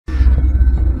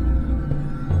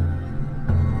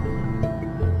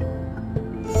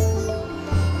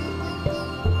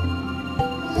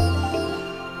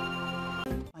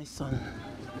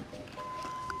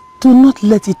Do not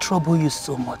let it trouble you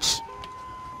so much.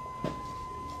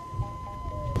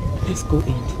 Let's go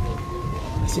in.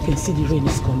 As you can see, the rain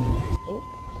is coming.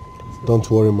 Don't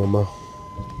worry, Mama.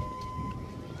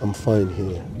 I'm fine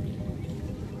here.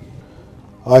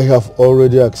 I have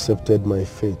already accepted my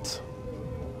fate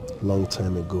long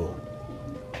time ago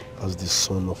as the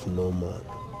son of no man.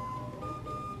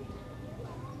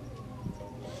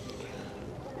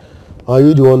 Are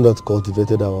you the one that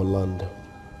cultivated our land?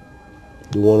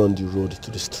 The one on the road to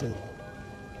the stream?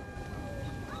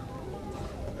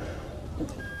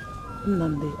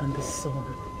 Nnanna and the son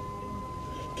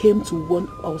came to warn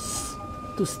us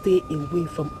to stay away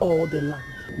from all the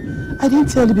land. I didn't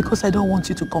tell you because I don't want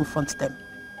you to confront them.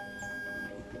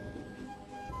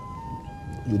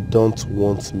 You don't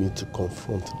want me to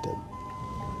confront them.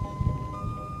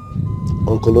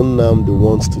 Uncle Nnamdi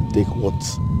wants to take what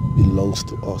belongs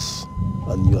to us,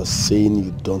 and you are saying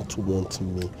you don't want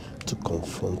me to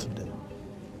confront them.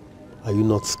 Are you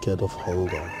not scared of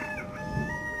hunger?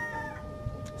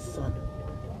 Son,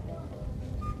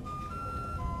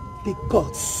 the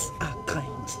gods are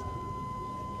kind,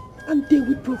 and they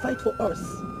will provide for us.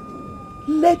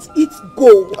 Let it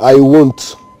go. I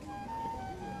won't.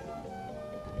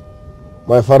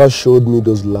 My father showed me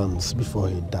those lands before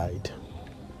he died.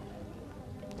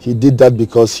 He did that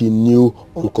because he knew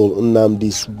Uncle Nnamdi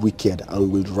is wicked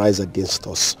and will rise against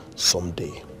us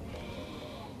someday.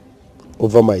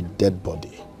 Over my dead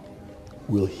body,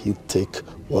 will he take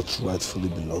what rightfully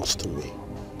belongs to me?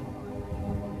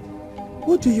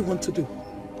 What do you want to do?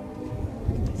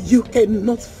 You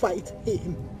cannot fight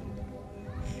him,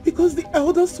 because the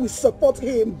elders will support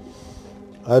him.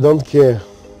 I don't care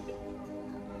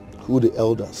who the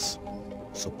elders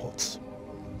support.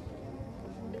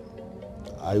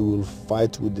 I will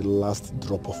fight with the last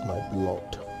drop of my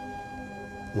blood.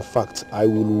 In fact, I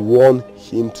will warn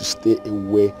him to stay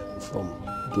away from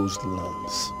those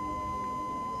lands.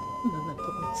 Nnanna,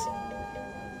 don't.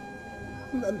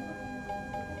 Nnanna,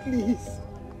 please.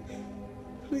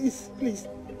 Please, please,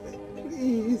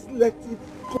 please let it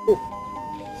go.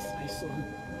 Please, my son.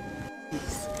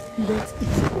 Please, let it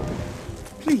go.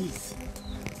 Please.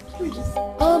 Please.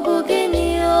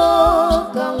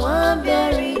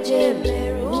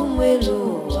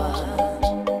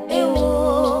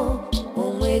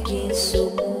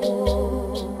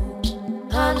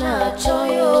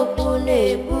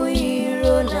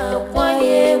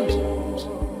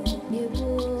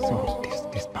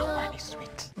 This palm wine is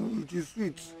sweet. It is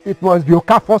sweet. It must be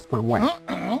Okafor's palm wine.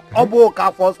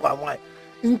 Okafor's palm wine.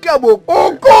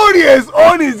 Okoria's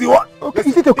own is the one. Okay,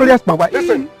 is it Okoria's palm wine?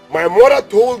 Listen, my mother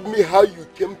told me how you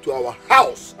came to our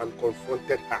house and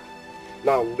confronted her.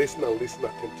 Now listen and listen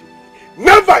attentively.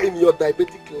 Never in your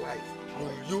diabetic life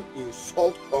will you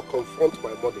insult or confront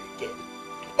my mother again.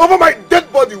 Over my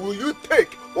dead body will you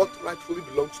take what rightfully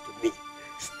belongs to me.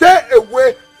 Stay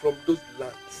away from those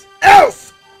lands.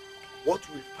 Else, what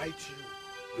will fight you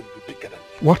will be bigger than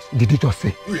you. What did you just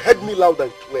say? You heard me loud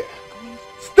and clear.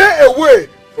 Stay away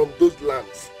from those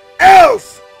lands.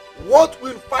 Else, what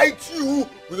will fight you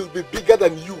will be bigger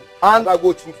than you. And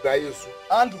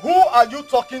who are you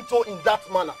talking to in that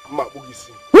manner? Who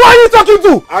are you talking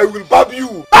to? I will bab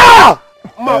you. Ah!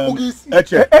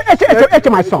 Eche,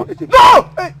 my son. No!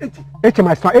 Eche,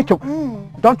 my son. Eche.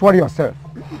 Don't worry yourself.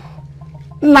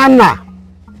 Nnanna,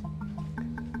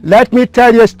 let me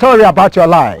tell you a story about your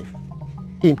life,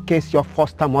 in case your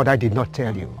foster mother did not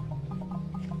tell you.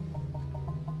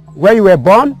 When you were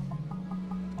born,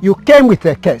 you came with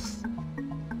a curse.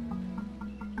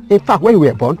 In fact, when you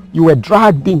were born, you were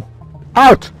dragged in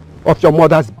out of your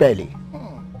mother's belly.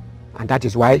 And that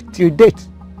is why, till date,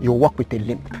 you walk with a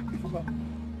limp.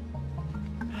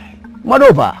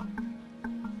 Moreover,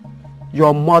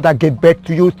 your mother gave birth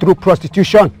to you through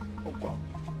prostitution.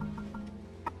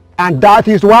 And that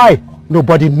is why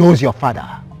nobody knows your father.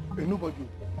 Nobody.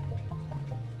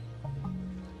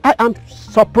 I am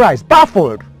surprised,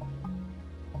 baffled,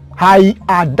 how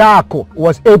Adako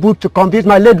was able to convince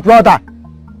my late brother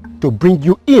to bring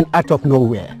you in out of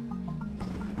nowhere.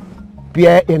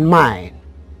 Bear in mind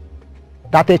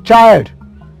that a child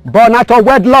born out of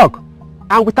wedlock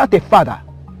and without a father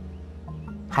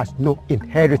has no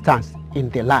inheritance in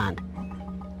the land.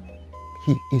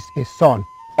 He is a son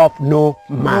of no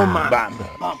man.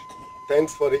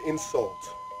 Thanks for the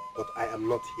insult, but I am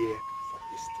not here for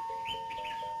history.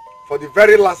 For the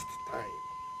very last time,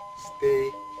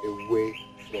 stay away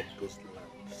from those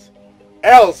lands.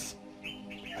 Else,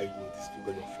 I will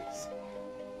disfigure your face.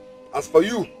 As for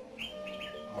you,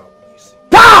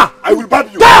 I will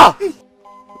bab you.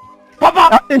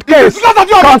 Papa! In case, come.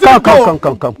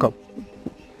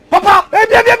 Papa!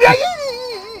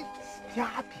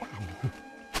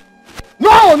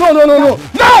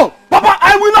 No! Papa,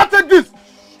 I will not take this!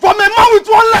 From a man with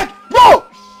one leg! No!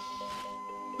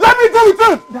 Let me deal with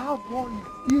it! That boy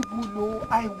is evil, no.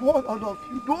 I warn all of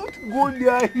you. Don't go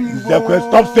near him. Dikeh,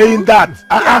 stop saying that.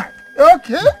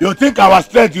 Okay. You think our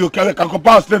strength, you can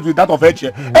compare our strength with that of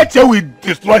Eche? Eche will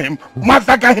destroy him,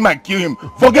 massacre him and kill him.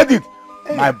 Forget it.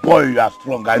 My boy, you are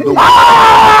strong. I know.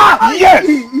 Yes!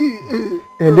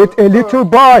 A little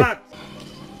boy.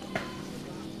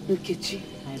 Nkechi,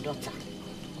 my daughter,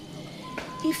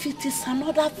 if it is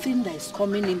another thing that is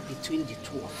coming in between the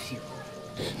two of you,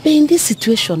 but in this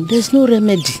situation, there's no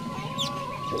remedy.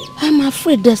 I'm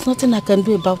afraid there's nothing I can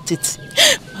do about it.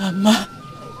 Mama,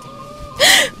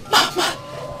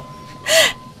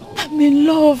 I'm in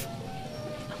love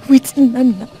with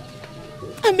Nnanna.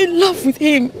 I'm in love with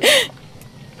him.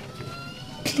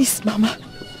 Please, Mama.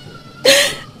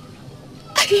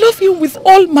 I love him with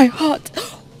all my heart,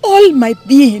 all my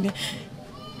being.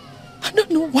 I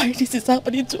don't know why this is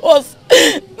happening to us.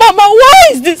 Mama, why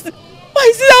is it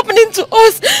happening to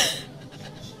us?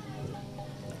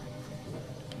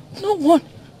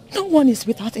 No one is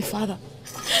without a father.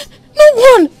 No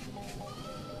one.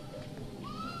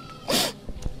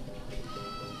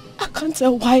 I can't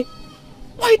tell why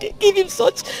they give him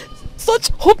such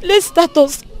hopeless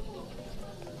status.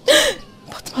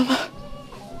 But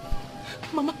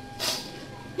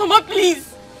Mama,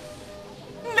 please.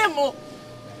 Nemo,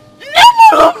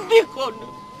 Biko.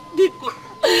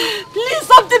 Please,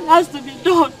 something has to be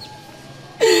done.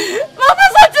 Mama,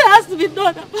 something has to be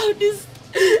done about this.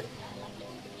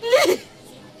 Please.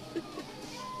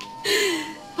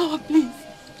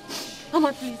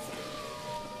 Mama, please.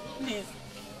 Please.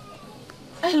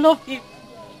 I love him.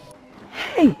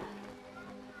 Hey.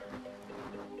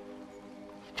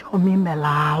 Chomi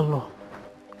melalo.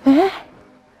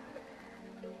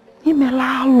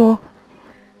 Imelalo.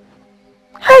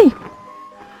 Hey.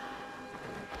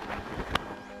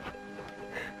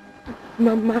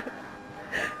 Mama,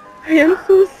 I am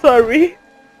so sorry.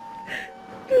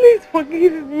 Please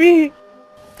forgive me.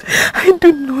 I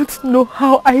do not know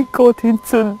how I got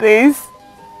into this,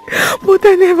 but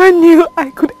I never knew I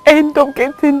could end up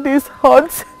getting this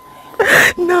hurt.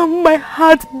 Now my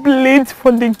heart bleeds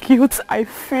from the guilt I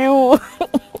feel.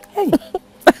 Hey,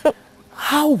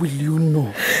 how will you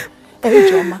know?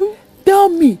 Hey, Joma, tell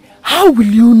me, how will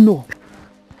you know?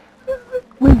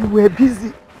 When you were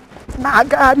busy,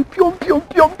 Nagari,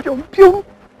 pium.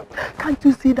 Can't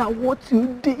you see that what you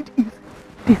did is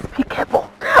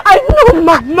despicable? I know,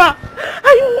 Mama.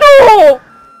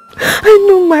 I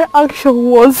know my action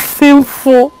was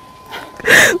sinful.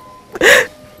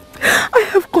 I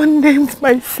have condemned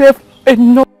myself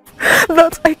enough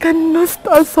that I cannot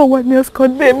stand someone else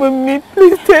condemning me.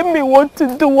 Please tell me what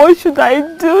to do. What should I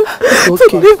do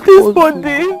to leave this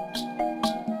body?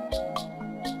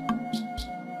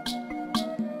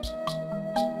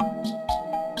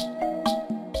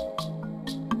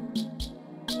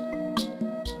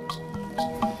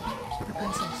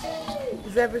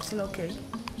 Is everything okay?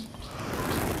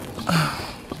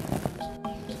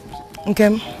 Okay.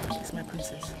 Yes, my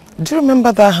princess. Do you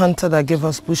remember that hunter that gave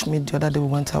us bushmeat the other day we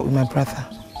went out with my brother?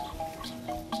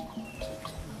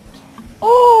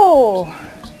 Oh,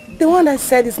 the one that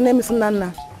said his name is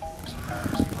Nnanna.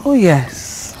 Oh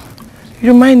yes.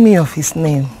 You remind me of his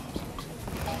name.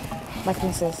 My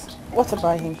princess, what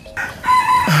about him?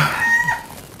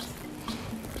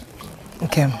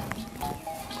 Okay.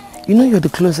 You know you're the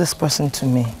closest person to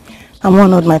me. I'm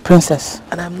honored, my princess.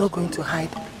 And I'm not going to hide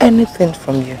anything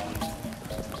from you.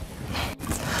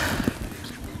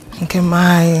 Okay,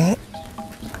 I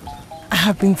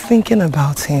have been thinking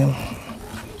about him.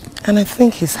 And I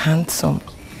think he's handsome.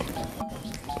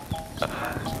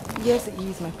 Yes, he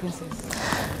is, my princess.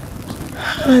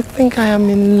 And I think I am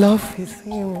in love with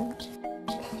him.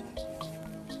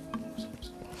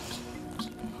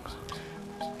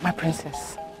 My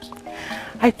princess,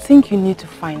 I think you need to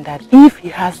find out if he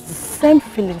has the same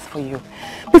feelings for you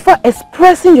before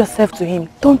expressing yourself to him.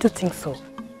 Don't you think so?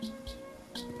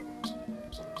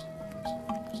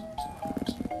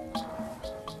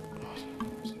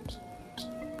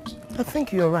 I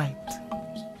think you're right.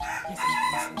 Yes,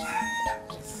 my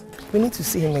princess. We need to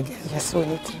see him again. Yes, we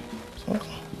need to.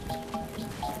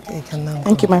 Okay, you can now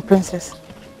Thank go. you, my princess.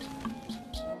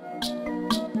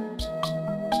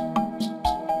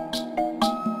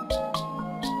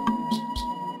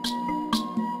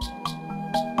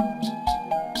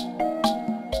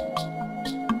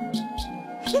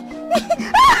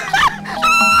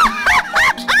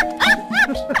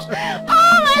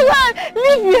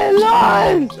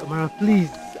 Tamara, please,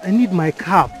 I need my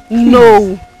cap.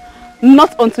 No,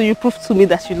 not until you prove to me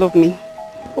that you love me.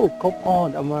 Oh, come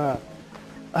on, Amara.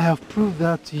 I have proved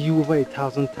that to you over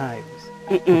 1,000 times.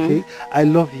 Okay? I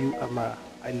love you, Amara.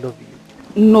 I love you.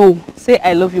 No, say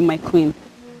I love you, my queen.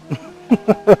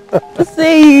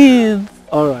 Say it.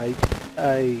 All right.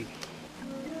 I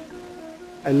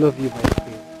love you, my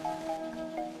queen.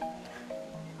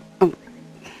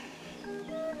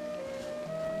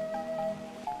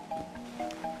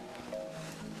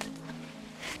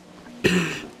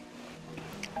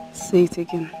 Say it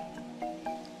again.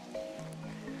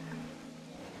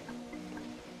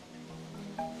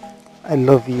 I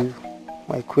love you,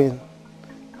 my queen,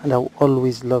 and I will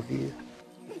always love you.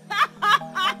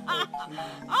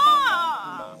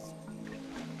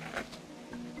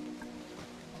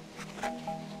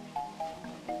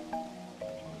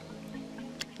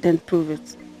 Then prove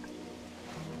it.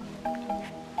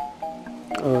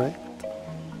 All right.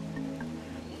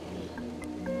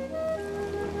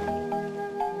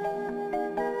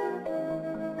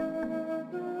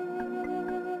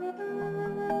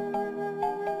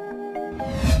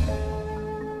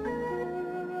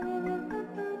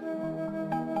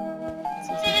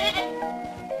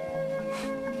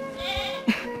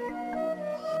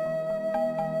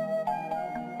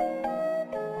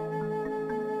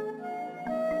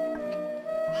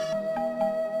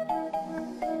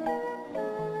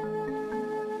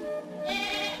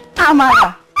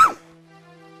 Amara!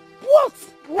 What?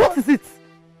 What is it?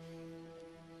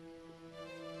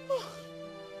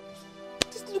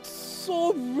 This looks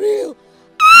so real.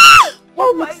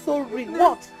 What looks so real?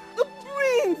 What? The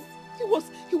prince! He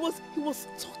was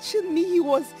touching me.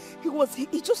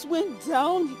 He just went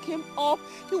down, he came up,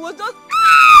 he was just...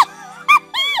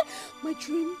 My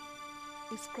dream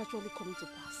is gradually coming to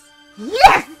pass.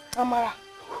 Yes! Amara,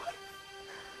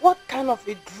 what kind of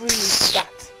a dream is that?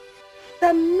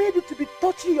 That made you to be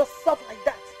touching yourself like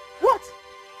that? What?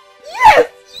 Yes!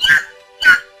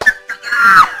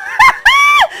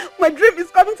 My dream is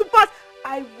coming to pass.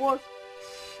 I was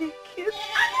shaking.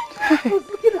 He was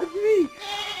looking at me.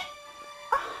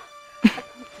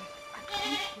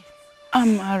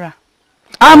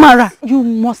 Amara, you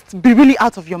must be really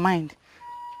out of your mind.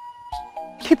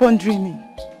 Keep on dreaming.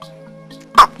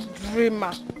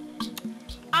 Dreamer.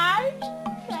 I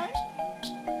can.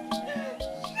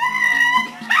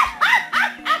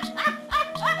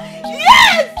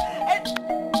 Yes!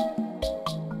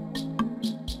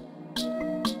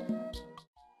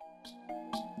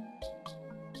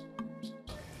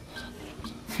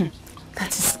 That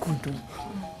is good though.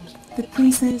 The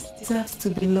princess deserves to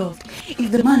be loved.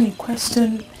 If the man in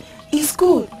question is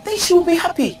good, then she will be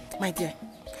happy. My dear,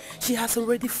 she has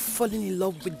already fallen in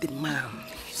love with the man.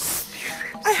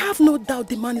 I have no doubt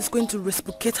the man is going to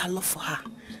reciprocate her love for her.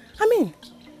 I mean,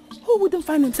 who wouldn't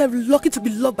find himself lucky to be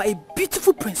loved by a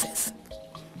beautiful princess?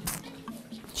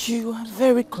 You are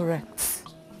very correct.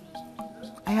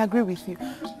 I agree with you.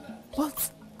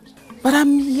 But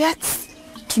I'm yet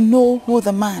to know who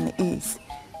the man is.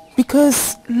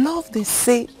 Because love, they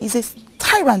say, is a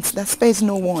tyrant that spares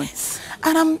no one.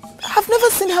 And I've never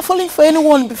seen her falling for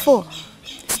anyone before.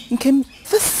 Okay,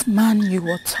 this man you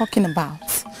were talking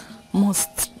about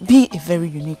must be a very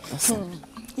unique person.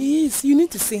 He is. You need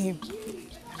to see him.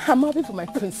 I'm happy for my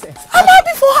princess. I'm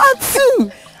happy for her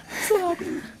too. So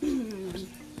happy.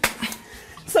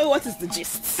 So what is the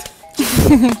gist?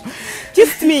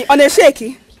 Gist me on a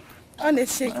shaky. On a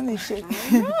shake. On a shake.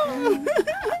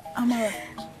 Amara,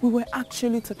 we were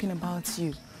actually talking about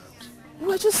you. We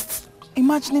were just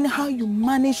imagining how you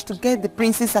managed to get the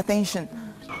prince's attention.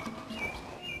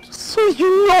 So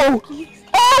you know.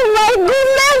 Oh my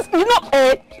goodness! You know,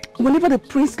 whenever the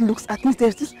prince looks at me,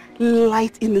 there's this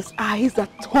light in his eyes that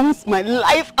turns my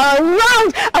life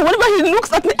around. And whenever he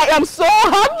looks at me, I am so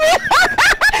happy.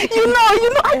 you know,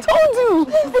 I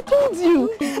told you.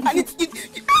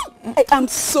 And I am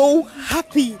so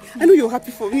happy. I know you're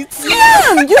happy for me too.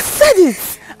 Yeah, you said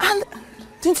it. And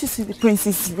didn't you see the prince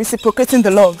is reciprocating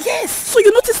the love? Yes, so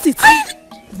you noticed it.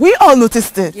 We all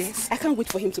noticed it. Yes, I can't wait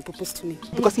for him to propose to me.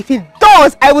 Because if he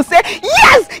does, I will say,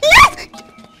 yes, yes,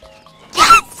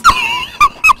 yes.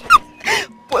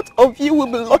 Both of you will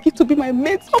be lucky to be my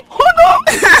mates of honor.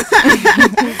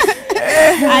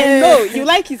 I know, you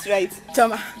like it, right?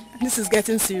 Chama, this is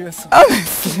getting serious.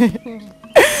 Honestly.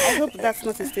 I hope that's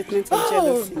not a statement of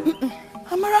jealousy.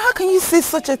 Amara, how can you say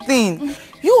such a thing?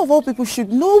 You of all people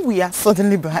should know we are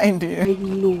suddenly behind you. I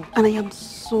know, and I am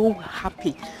so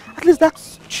happy. At least that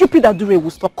stupid Adure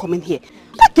will stop coming here.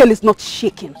 That girl is not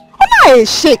shaking. I'm not a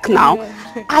shake now.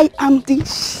 I am the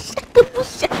shakeable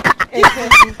shaker.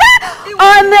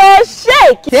 On a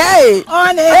shake. Hey!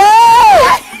 On a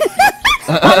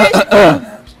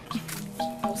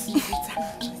I'll see you later.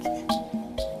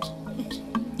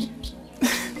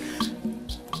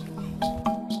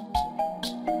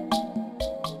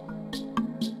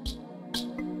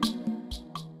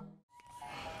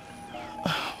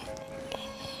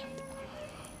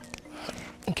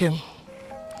 Dikeh,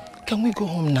 can we go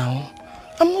home now?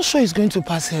 I'm not sure he's going to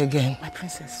pass here again. My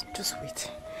princess, just wait.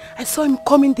 I saw him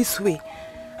coming this way.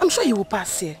 I'm sure he will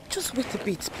pass here. Just wait a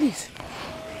bit, please.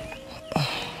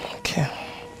 Okay.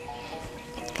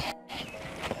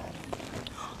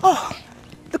 Oh,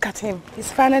 look at him.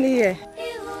 He's finally here.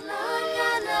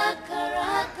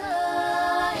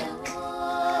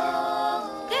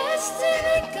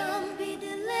 Destiny can be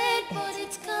delayed, but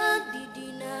it can't be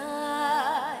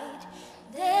denied.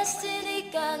 Destiny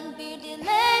can be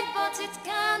delayed, but it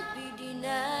can't be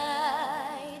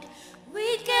denied.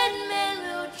 Wicked men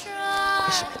will try,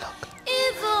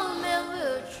 evil men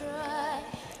will try,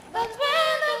 but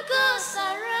when the ghosts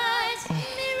arise,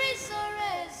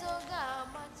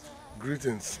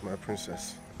 Greetings, my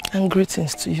princess. And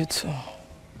greetings to you too.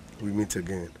 We meet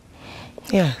again.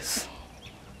 Yes.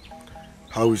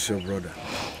 How is your brother?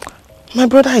 My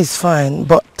brother is fine,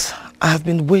 but I have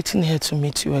been waiting here to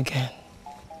meet you again.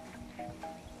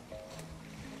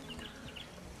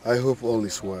 I hope all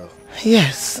is well.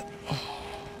 Yes.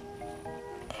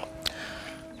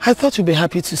 I thought you'd be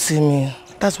happy to see me.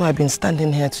 That's why I've been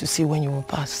standing here to see when you will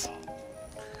pass.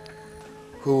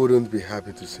 Who wouldn't be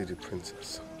happy to see the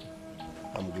princess?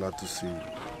 I'm glad to see you.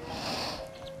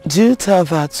 Do you tell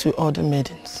that to all the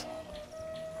maidens?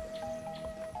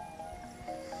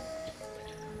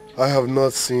 I have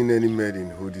not seen any maiden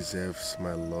who deserves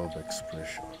my love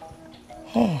expression.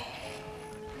 Oh.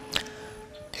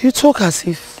 You talk as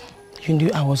if you knew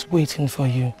I was waiting for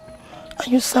you. And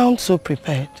you sound so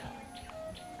prepared.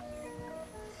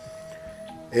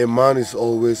 A man is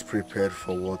always prepared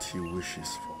for what he wishes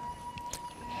for.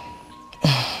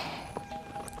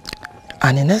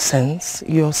 And in essence,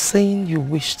 you're saying you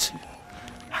wish to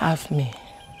have me.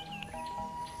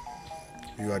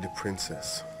 You are the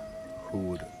princess. Who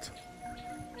wouldn't?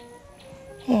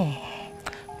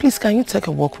 Please, can you take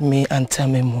a walk with me and tell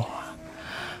me more?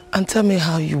 And tell me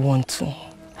how you want to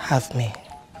have me.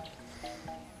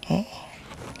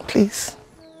 Please.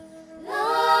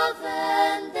 love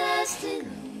and destiny.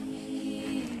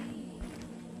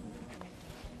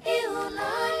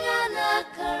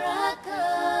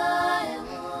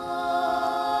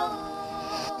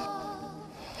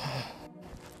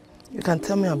 You can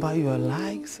tell me about your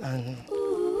likes and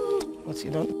what you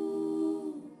don't.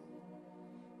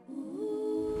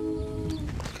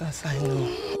 Because I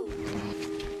know.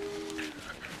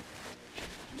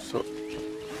 So,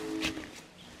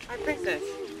 My princess,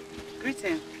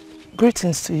 greetings.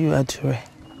 Greetings to you, Adure.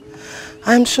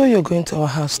 I'm sure you're going to our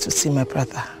house to see my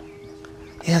brother.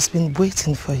 He has been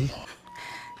waiting for you.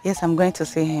 Yes, I'm going to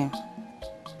see him.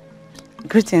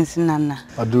 Greetings, Nnanna.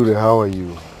 Adure, how are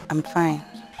you? I'm fine.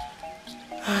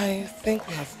 I think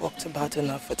we have walked about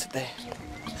enough for today.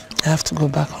 I have to go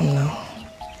back home now.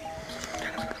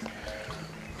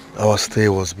 Our stay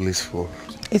was blissful.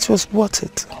 It was worth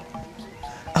it.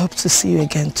 I hope to see you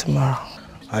again tomorrow.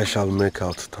 I shall make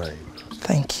out time.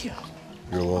 Thank you.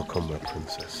 You're welcome, my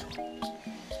princess.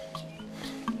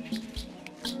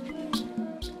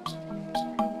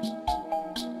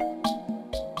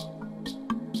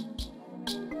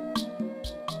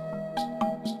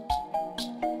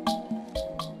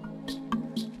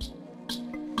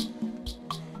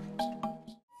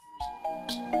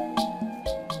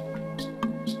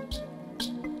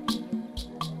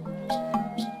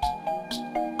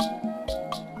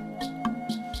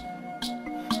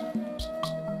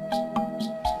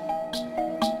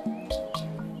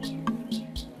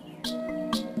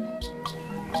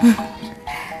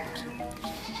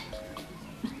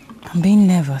 I'm being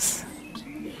nervous.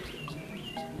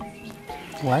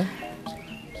 Why?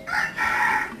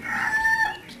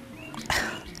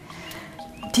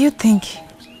 Do you think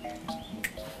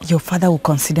your father will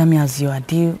consider me as your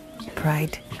ideal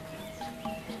bride?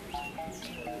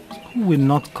 Who will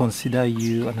not consider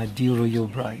you an ideal royal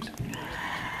bride?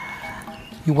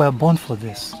 You were born for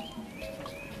this.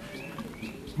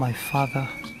 My father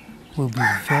will be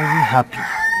very happy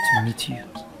to meet you.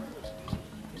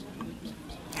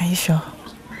 Are you sure?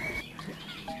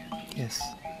 Yes.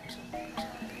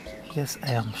 Yes,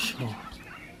 I am sure.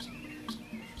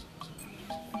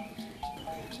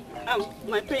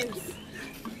 My prince,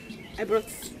 I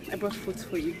brought food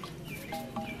for you.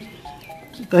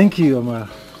 Thank you, Amara.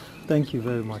 Thank you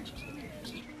very much.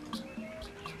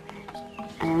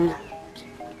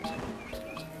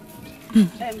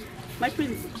 My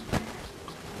prince,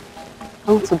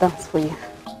 I want to dance for you.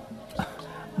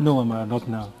 No, Amara, not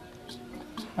now.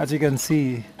 As you can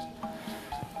see,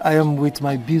 I am with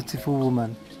my beautiful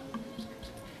woman.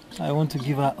 I want to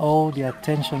give her all the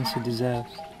attention she deserves.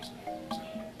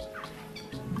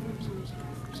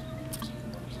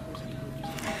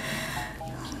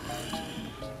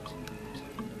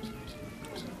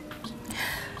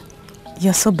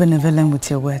 You're so benevolent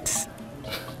with your words.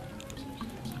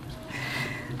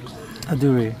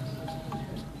 Adure,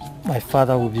 my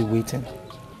father will be waiting.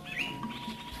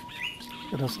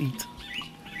 Let us eat,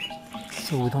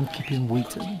 so we don't keep him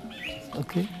waiting,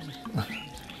 okay?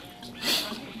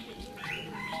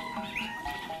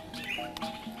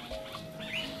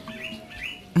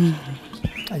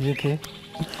 Are you okay?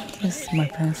 Yes, my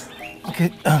prince.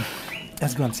 Okay,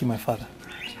 let's go and see my father.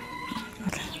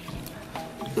 Okay.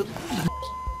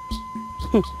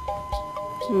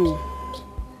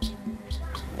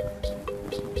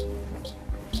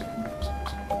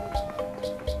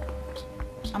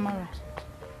 Amara,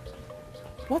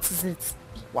 what is it?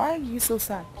 Why are you so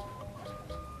sad?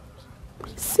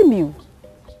 Simeon,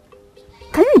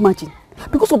 can you imagine?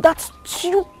 Because of that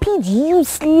stupid,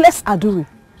 useless Adure,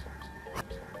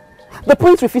 the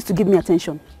prince refused to give me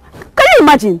attention. Can you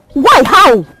imagine? Why?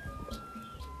 How?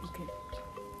 Okay.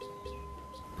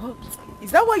 But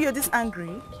is that why you're this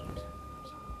angry?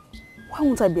 Why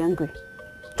won't I be angry?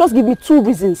 Just give me 2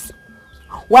 reasons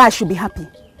why I should be happy.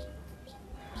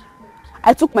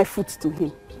 I took my foot to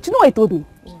him. Do you know what he told me?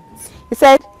 What? He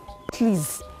said,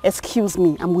 please, excuse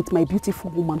me, I'm with my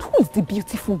beautiful woman. Who is the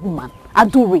beautiful woman?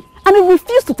 Adure. And he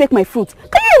refused to take my fruit.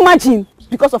 Can you imagine?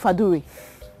 Because of Adure.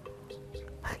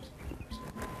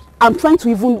 I'm trying to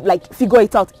even like figure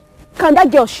it out. Can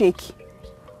that girl shake?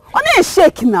 Only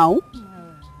shake now.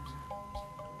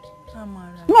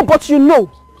 Amara. No, but you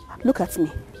know. Look at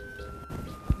me.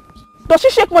 Does she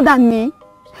shake more than me?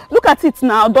 Look at it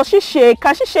now. Does she shake?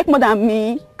 Can she shake more than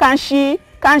me? Can she?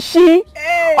 Can she?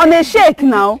 Hey. On a shake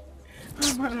now.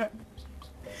 Amara.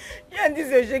 You and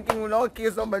this shaking will not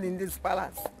kill somebody in this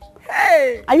palace.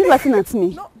 Hey! Are you laughing at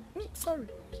me? No, sorry.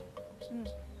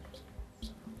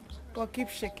 But keep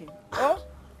shaking. Oh,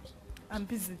 I'm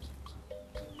busy.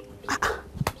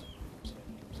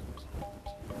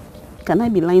 Can I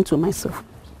be lying to myself?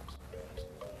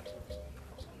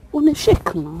 On a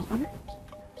shake now.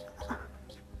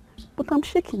 But I'm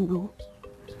shaking now.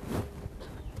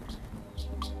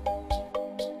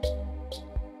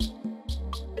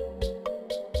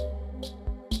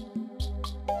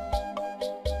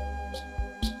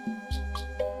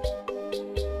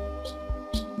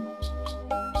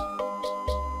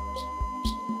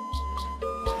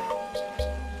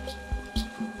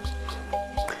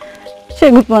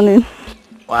 Good morning.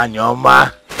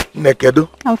 Wanyoma, Nekedo.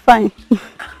 I'm fine.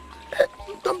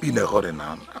 Don't be in a hurry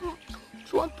now. I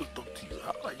just want to talk to you.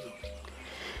 How are you?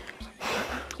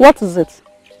 What is it?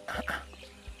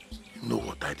 You know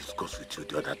what I discussed with you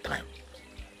the other time?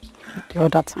 The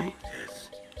other time? Yes.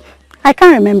 I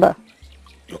can't remember.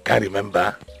 You can't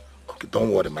remember? Okay,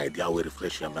 don't worry, my dear. I will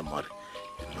refresh your memory.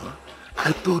 You know,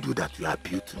 I told you that you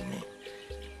appeal to me.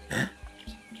 Eh?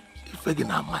 If I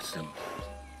can amass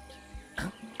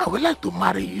I would like to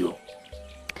marry you.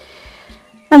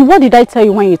 And what did I tell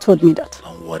you when you told me that?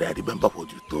 Don't worry, I remember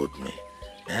what you told me.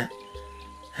 Eh?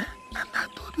 Eh? And I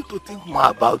told you to think more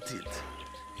about it.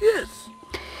 Yes.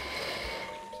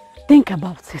 Think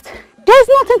about it. There's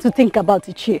nothing to think about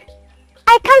it here.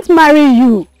 I can't marry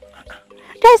you.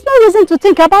 There's no reason to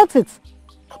think about it.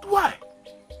 But why?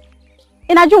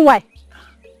 Inajun, why?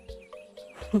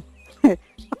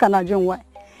 What can Inajun, why?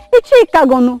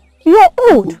 Ichikagonu, you're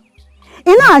old.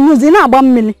 Ina anyuzi ina agba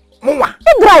mmiri. Mwa.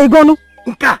 Idra igonu.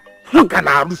 Nka. How can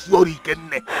I lose your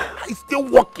weekend? I'm still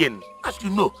working. As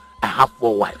you know, I have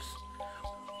 4 wives.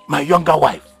 My younger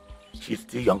wife, she's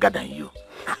still younger than you.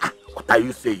 What are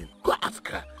you saying? Go ask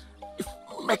her. If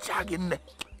Mechagin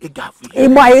Igafi.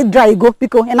 Ibo idra igo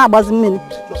piko ina agbazi mmiri.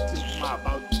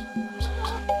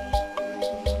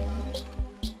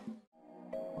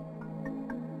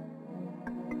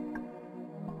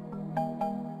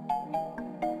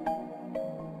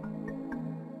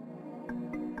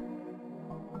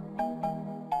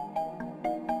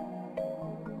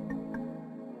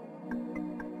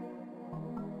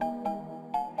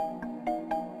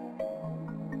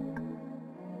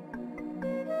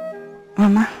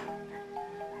 Mama.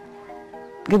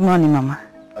 Good morning, Mama.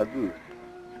 Adu.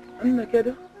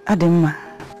 Nnanna. Ademma.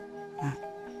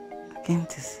 I came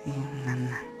to see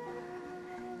Nnanna.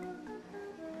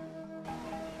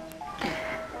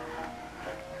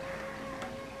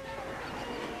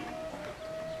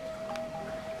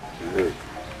 Hey.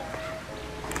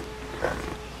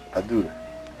 Adu.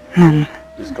 Nnanna.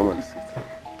 Please come and sit.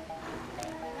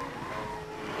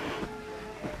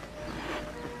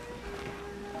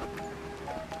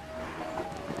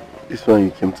 This one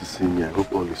you came to see me. I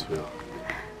hope all is well.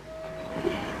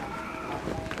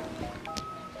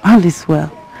 All is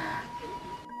well.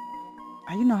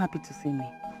 Are you not happy to see me?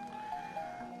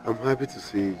 I'm happy to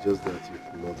see you, just that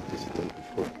you've not visited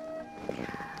before.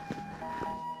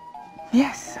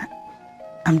 Yes,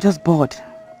 I'm just bored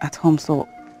at home, so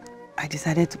I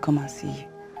decided to come and see you.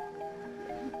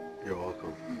 You're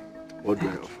welcome. What do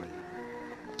I offer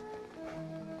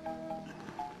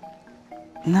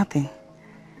you? Nothing.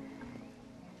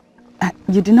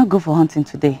 You did not go for hunting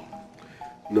today?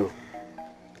 No.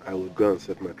 I will go and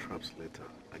set my traps later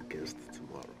against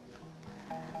tomorrow.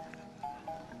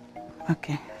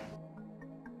 Okay.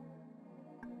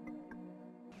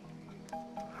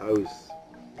 How is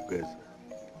Ugeze?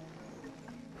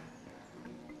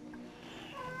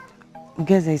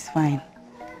 Ugeze is fine.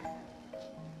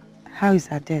 How is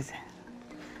Adeze?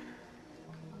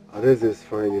 Adeze is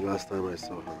fine the last time I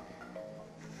saw her.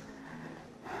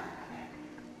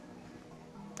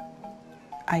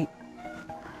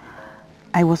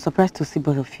 I was surprised to see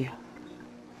both of you.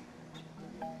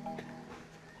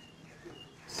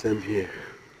 Same here.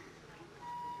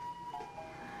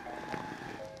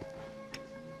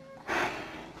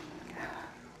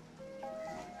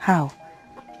 How?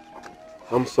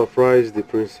 I'm surprised the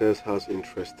princess has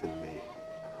interest in me.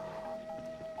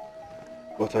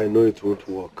 But I know it won't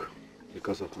work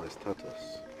because of my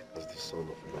status as the son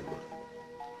of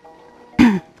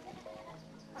Mama.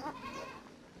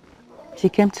 She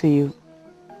came to you.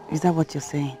 Is that what you're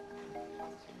saying?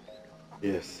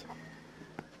 Yes.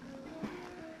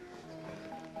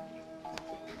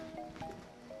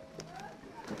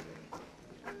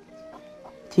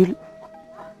 Do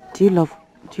you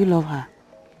love her?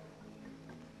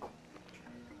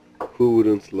 Who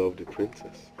wouldn't love the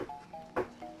princess?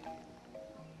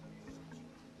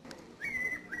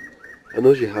 I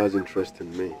know she has interest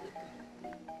in me,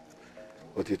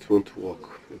 but it won't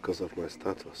work because of my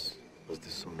status as the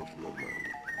son of Mama.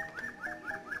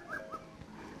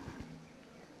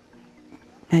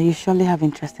 You surely have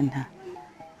interest in her.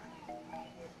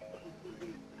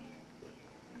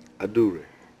 Adure,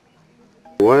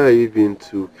 why are you being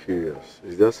too curious?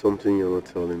 Is that something you're not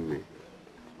telling me?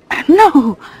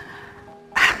 No!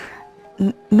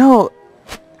 No.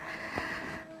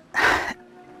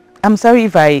 I'm sorry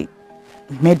if I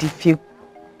made you feel...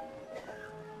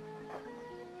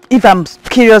 If I'm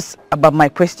curious about my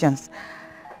questions.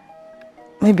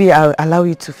 Maybe I'll allow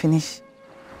you to finish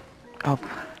up.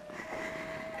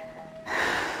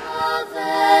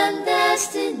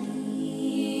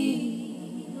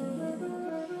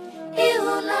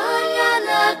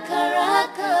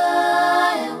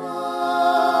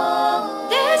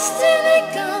 Destiny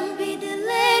can be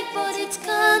delayed, but it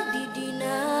can't be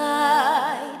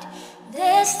denied.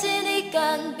 Destiny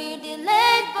can be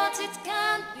delayed, but it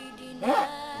can't be denied.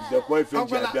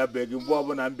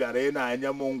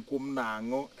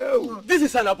 This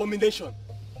is an abomination.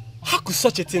 How could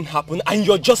such a thing happen and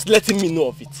you're just letting me know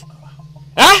of it?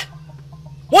 Eh?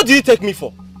 What do you take me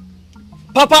for?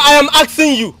 Papa, I am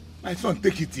asking you. My son,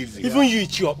 take it easy. Even you,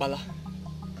 Ichiopala.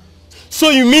 So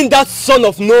you mean that son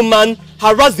of no man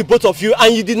harassed the both of you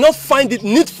and you did not find it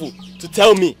needful to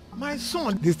tell me? My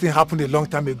son, this thing happened a long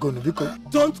time ago, because...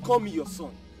 Don't call me your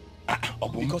son.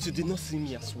 Because you did not see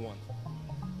me as one.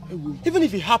 Even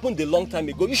if it happened a long time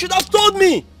ago, you should have told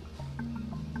me.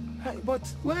 But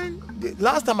when the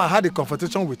last time I had a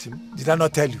confrontation with him, did I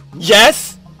not tell you?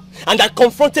 Yes, and I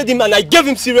confronted him and I gave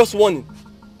him serious warning.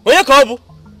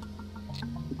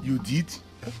 You did?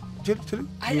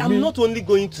 I am not only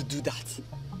going to do that,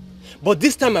 but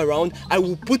this time around, I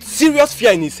will put serious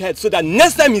fear in his head so that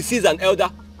next time he sees an elder,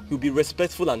 he'll be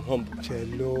respectful and humble.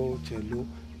 Chelo,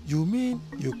 you mean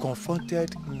you confronted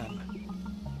Nnanna?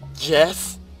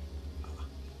 Yes.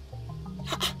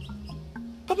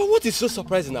 Papa, what is so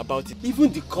surprising about it?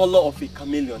 Even the color of a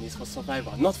chameleon is for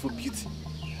survival, not for beauty.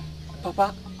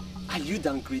 Papa, are you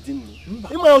downgrading me?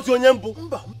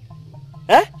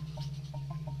 Eh?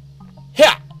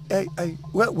 Here!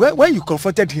 When you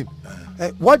confronted him,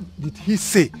 what did he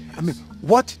say? I mean,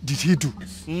 what did he do?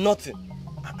 Nothing.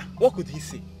 What could he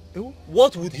say?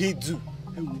 What would he do?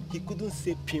 He couldn't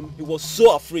say Pim. He was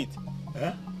so afraid.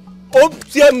 Eh? Do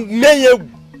you mean you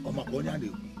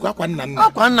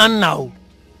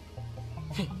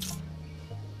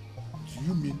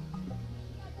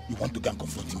want to go and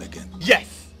confront him again?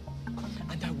 Yes.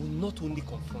 And I will not only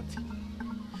confront him,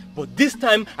 but this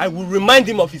time I will remind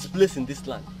him of his place in this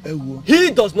land.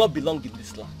 He does not belong in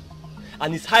this land.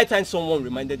 And it's high time someone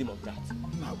reminded him of that.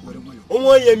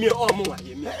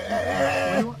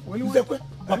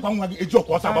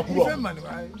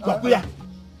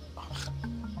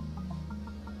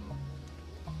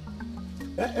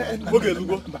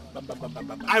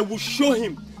 I will show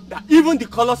him that even the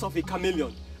colors of a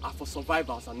chameleon are for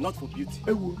survivors and not for beauty.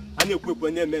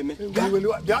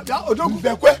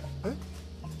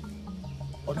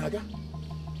 Onaga?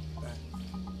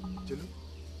 Jelu,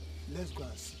 let's go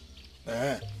and see.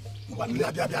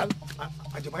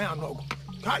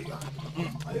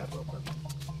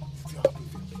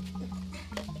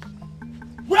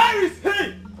 Where is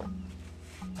he?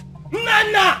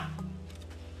 Nnanna!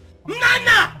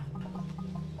 Nnanna!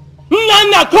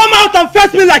 Nnanna, come out and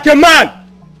face me like a man!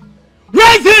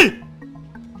 Where is he?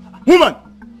 Woman,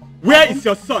 where is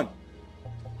your son?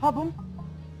 Habum?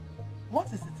 What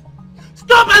is it?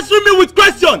 Stop answering me with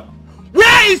questions!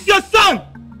 Where is your son?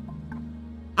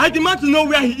 I demand to know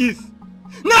where he is.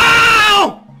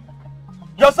 Now!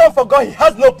 Your son forgot he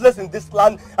has no place in this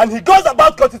land and he goes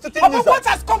about constituting nuisance. What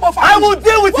has come of I will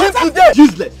deal with him today!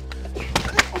 Useless!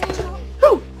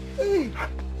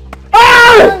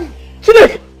 Ah!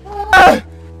 Chidek!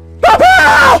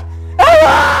 Papa!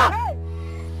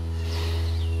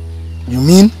 You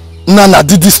mean Nnanna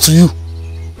did this to you?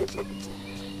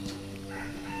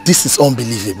 This is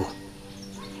unbelievable.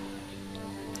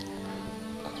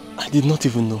 I did not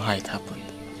even know how it happened.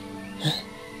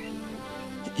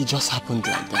 It just happened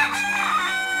like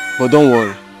that. But don't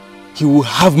worry, he will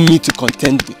have me to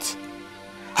contend with.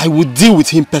 I will deal with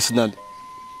him personally.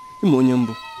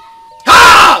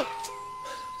 Ah!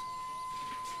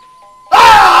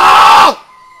 Ah!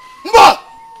 Mba!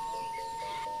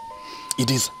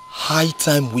 It is high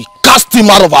time we cast him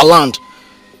out of our land.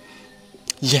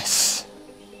 Yes,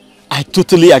 I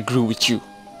totally agree with you.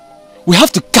 We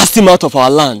have to cast him out of our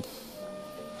land.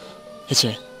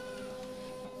 Eche,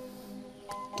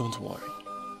 don't worry.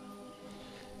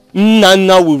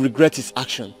 Nnanna will regret his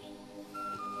action.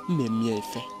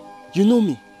 You know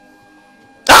me.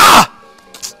 Ah!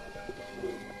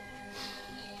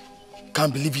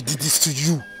 Can't believe he did this to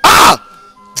you. Ah!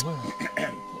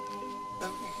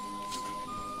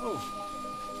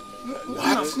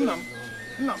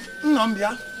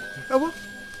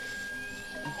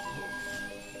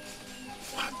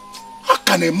 How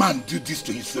can a man do this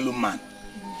to his fellow man?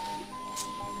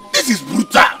 This is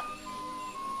brutal.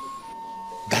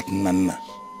 That Nnanna,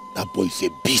 that boy is a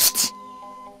beast.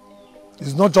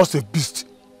 He's not just a beast.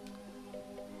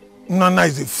 Nnanna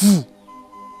is a fool.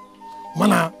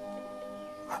 Man,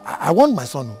 I want my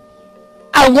son.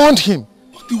 I want him.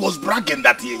 But he was bragging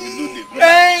that he knew the...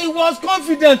 Hey, he was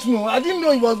confident. No, I didn't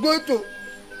know he was going to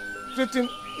treat him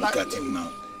like... Look at him now.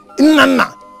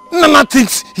 Nnanna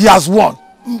thinks he has won.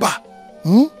 Mba.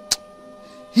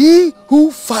 He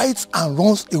who fights and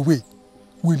runs away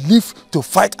will live to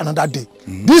fight another day.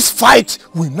 This fight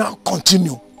will now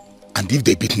continue. And if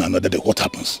they beat me another day, what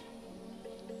happens?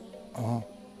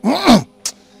 Let's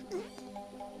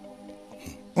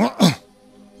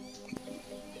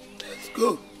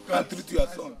go. Go and treat your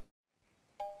son.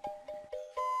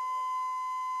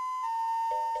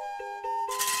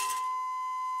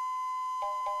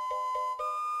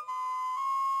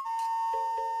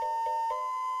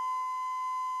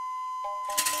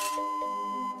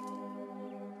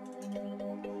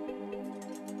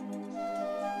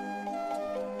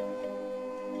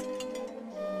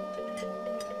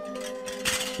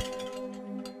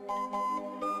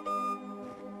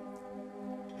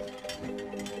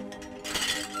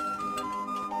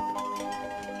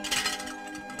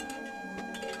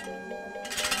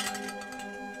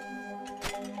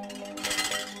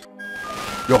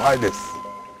 Your Highness,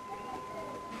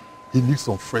 he needs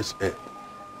some fresh air.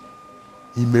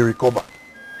 He may recover.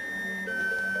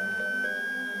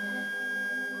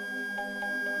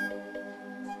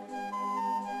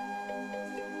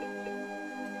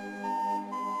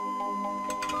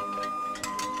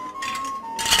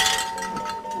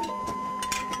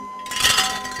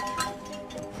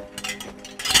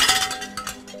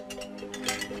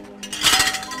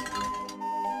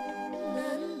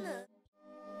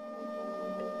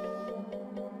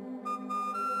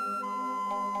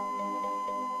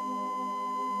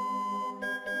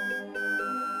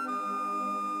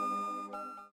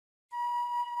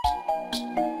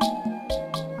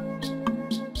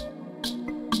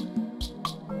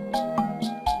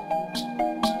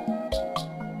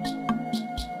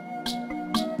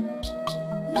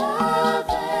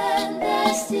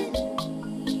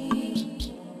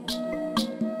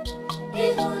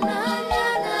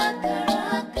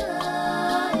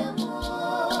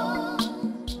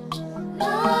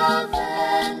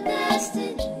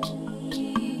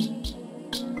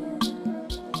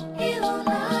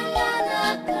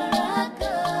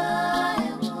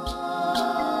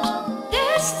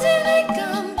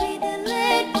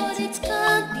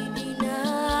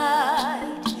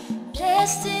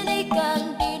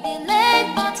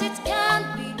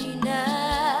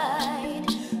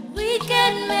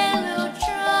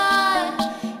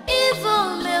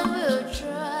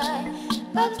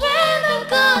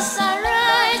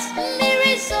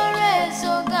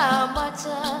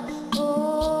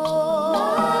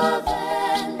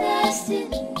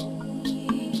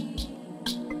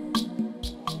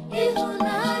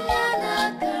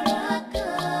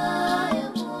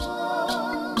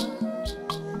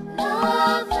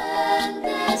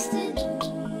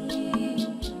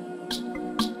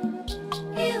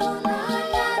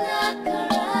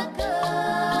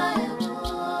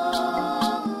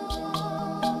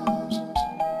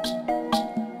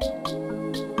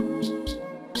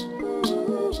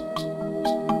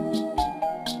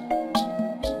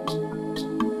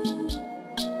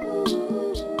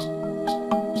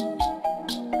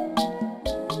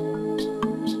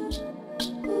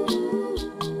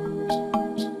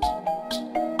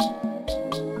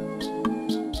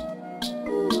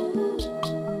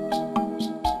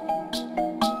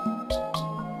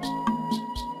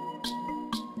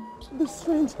 The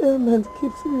strange ailment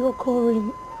keeps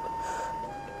reoccurring.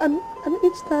 And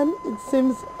each time it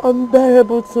seems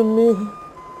unbearable to me.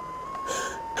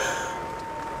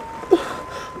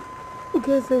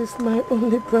 Ugeze is my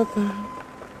only brother.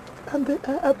 And the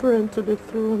heir apparent to the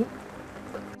throne.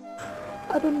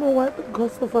 I don't know why the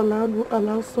gods of our land will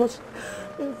allow such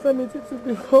infirmity to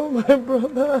befall my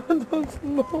brother. I don't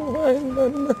know why,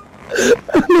 Nnanna.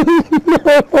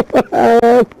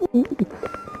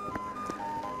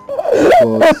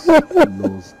 God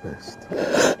knows best.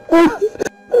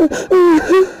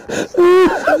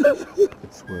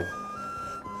 It's well.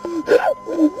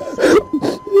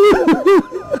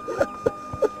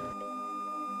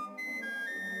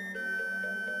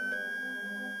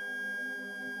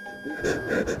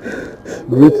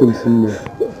 Greetings, Nnanna.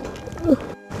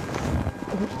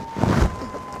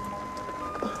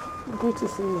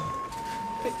 Greetings, Nnanna.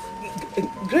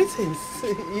 Greetings.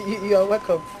 You are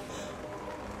welcome.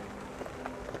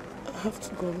 I have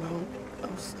to go now.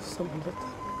 I'll see someone later.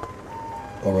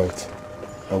 All right.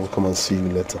 I will come and see you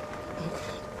later.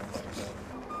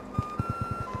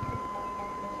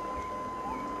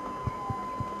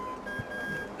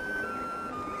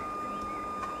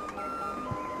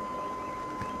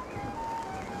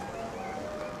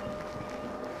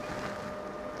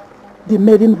 The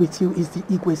maiden with you is the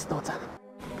Igwe's daughter.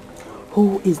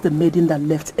 Who is the maiden that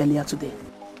left earlier today?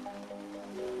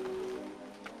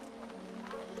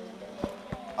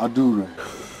 Adure.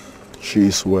 She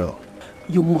is well.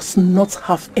 You must not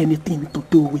have anything to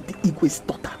do with the Igwe's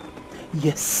daughter.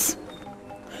 Yes.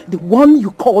 The one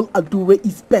you call Adure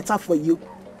is better for you.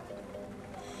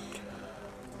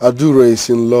 Adure is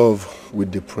in love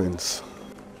with the prince.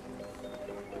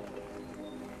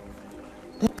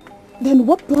 Then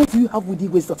what plan do you have with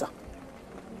Igwe's daughter?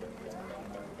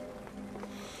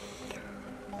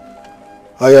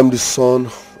 I am the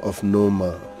son of no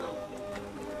man.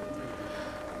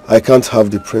 I can't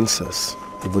have the princess,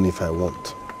 even if I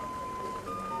want.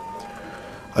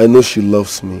 I know she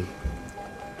loves me,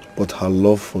 but her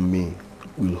love for me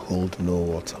will hold no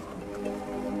water.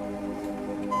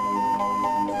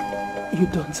 You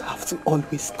don't have to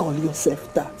always call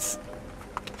yourself that.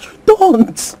 You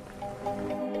don't!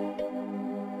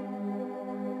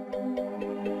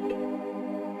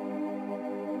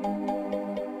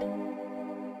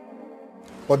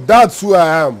 But that's who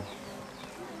I am,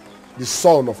 the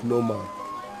son of no man.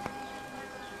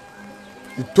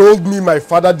 He told me my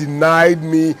father denied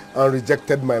me and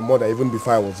rejected my mother even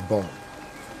before I was born.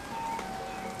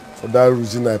 For that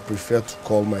reason, I prefer to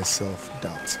call myself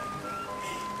that.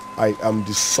 I am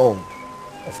the son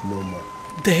of no man.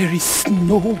 There is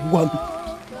no one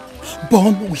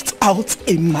born without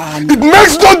a man. It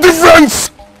makes no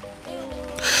difference!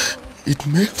 It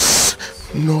makes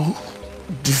no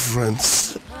difference.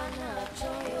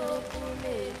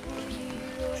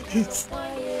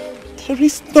 There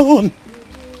is none.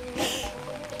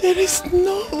 There is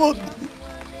none.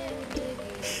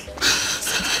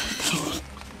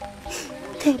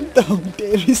 Calm down.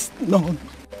 There is none.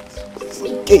 It's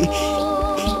okay.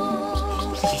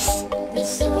 Please.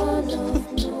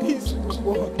 Please,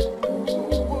 one.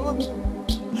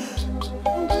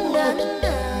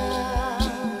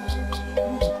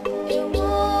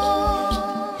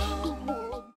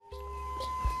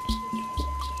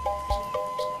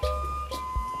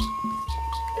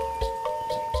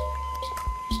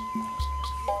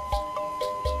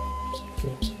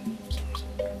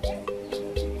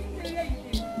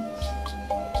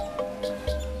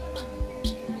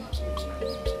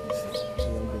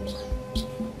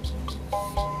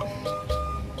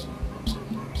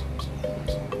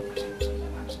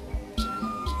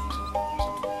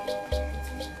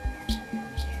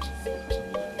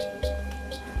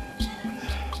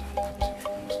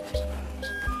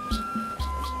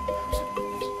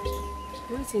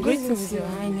 Greetings, Your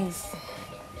Highness.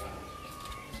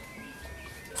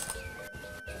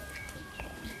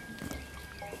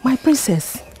 My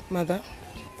princess. Mother?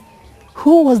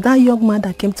 Who was that young man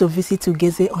that came to visit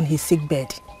Ugeze on his sick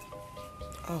bed?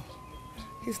 Oh,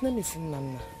 his name is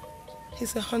Nnanna.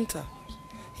 He's a hunter.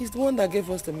 He's the one that gave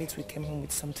us the meat we came home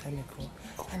with some time ago.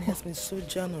 And he has been so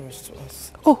generous to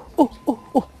us. Oh.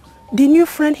 The new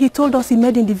friend he told us he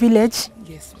met in the village?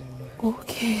 Yes, Mama.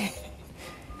 Okay.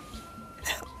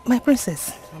 My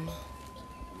princess. Mama.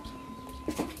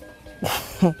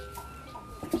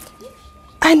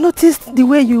 I noticed the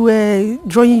way you were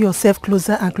drawing yourself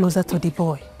closer and closer to the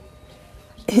boy.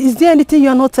 Is there anything you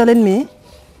are not telling me?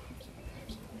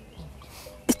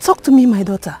 Talk to me, my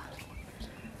daughter.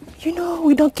 You know,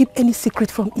 we don't keep any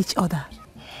secret from each other.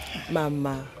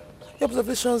 Mama, your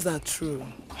observations are true.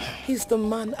 He's the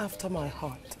man after my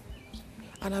heart.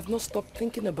 And I've not stopped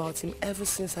thinking about him ever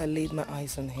since I laid my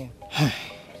eyes on him.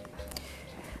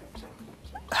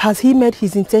 Has he made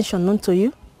his intention known to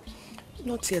you?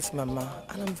 Not yet, Mama.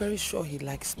 And I'm very sure he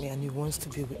likes me and he wants to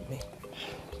be with me.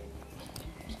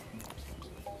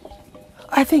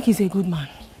 I think he's a good man.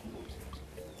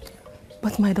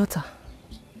 But my daughter,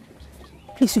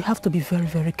 please, you have to be very,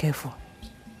 very careful.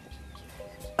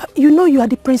 You know you are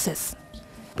the princess.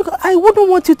 Because I wouldn't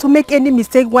want you to make any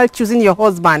mistake while choosing your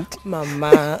husband.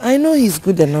 Mama, I know he's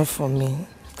good enough for me.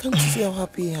 Can't you see how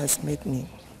happy he has made me?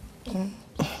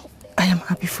 I am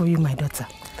happy for you, my daughter.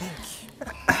 Thank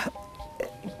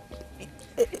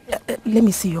you. Let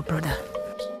me see your brother.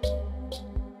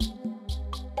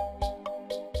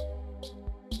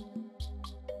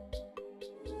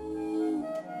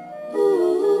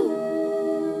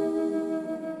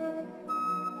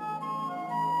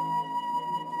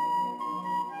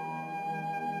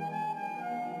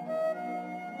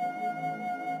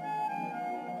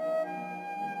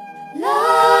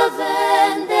 Love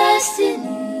and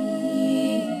destiny.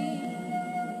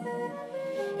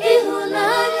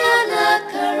 Ihunanya na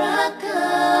karaka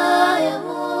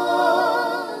yawo.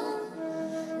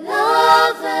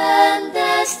 Love and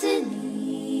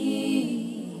destiny.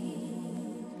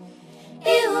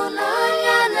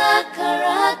 Ihunanya na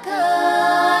karaka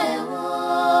yawo.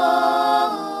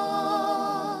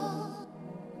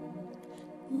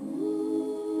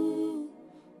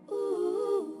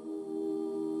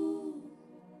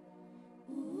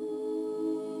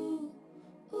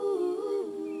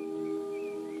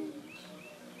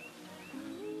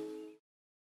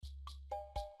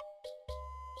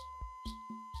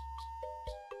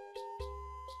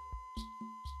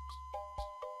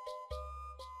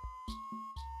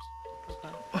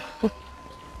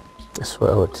 It's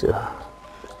well with you.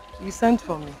 You sent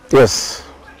for me? Yes.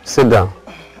 Sit down.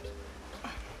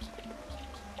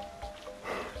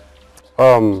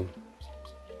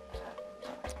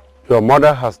 Your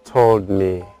mother has told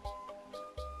me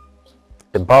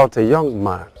about a young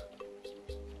man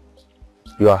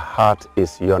your heart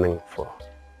is yearning for.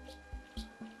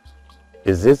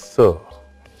 Is it so?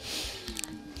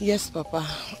 Yes, Papa.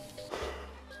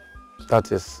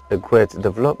 That is a great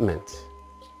development.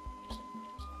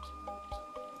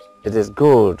 It is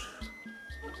good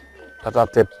that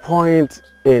at a point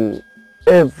in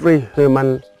every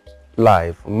human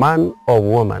life, man or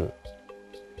woman,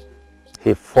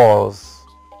 he falls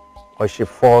or she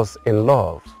falls in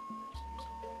love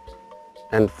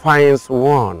and finds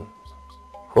one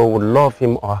who would love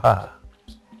him or her.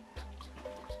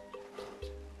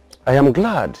 I am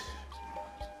glad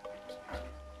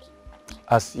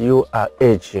as you are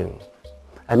aging.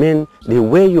 I mean, the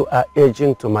way you are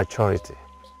aging to maturity.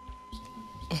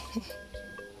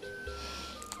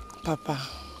 Papa,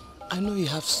 I know you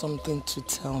have something to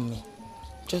tell me.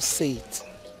 Just say it.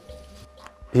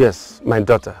 Yes, my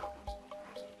daughter.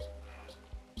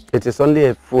 It is only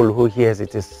a fool who hears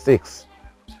it is 6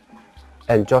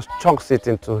 and just chunks it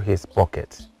into his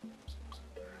pocket.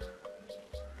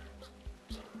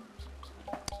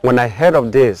 When I heard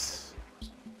of this,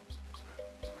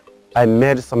 I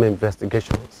made some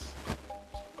investigations,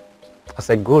 as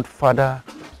a good father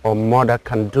or mother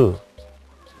can do.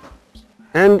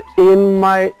 And in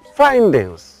my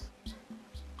findings,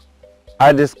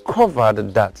 I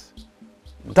discovered that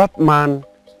that man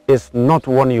is not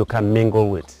one you can mingle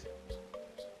with.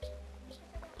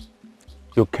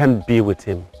 You can't be with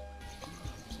him.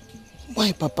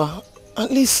 Why, Papa?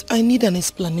 At least I need an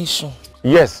explanation.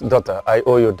 Yes, daughter, I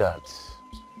owe you that.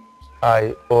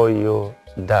 I owe you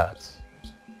that.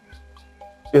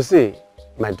 You see,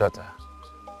 my daughter,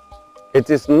 it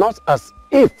is not as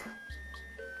if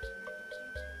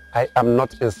I am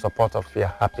not in support of your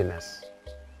happiness.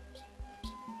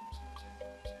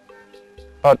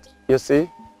 But you see,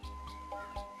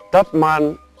 that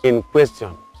man in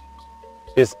question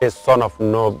is a son of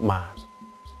no man,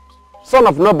 son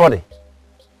of nobody.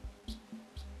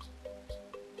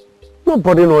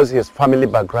 Nobody knows his family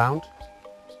background.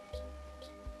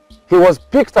 He was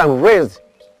picked and raised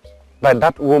by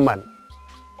that woman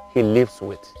he lives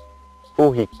with,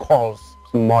 who he calls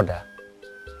mother.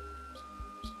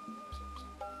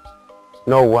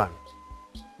 No one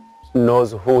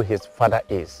knows who his father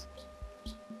is,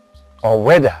 or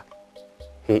whether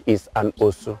he is an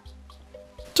Osu.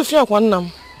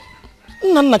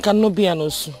 Nnanna cannot be an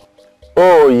Osu.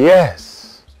 Oh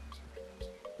yes,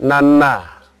 Nnanna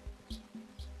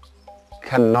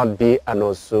cannot be an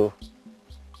Osu.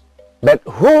 But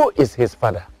who is his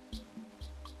father?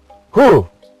 Who?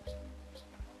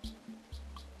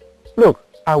 Look,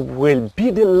 I will be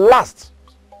the last,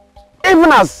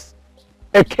 even as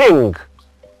a king,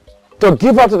 to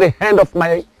give out the hand of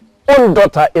my own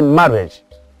daughter in marriage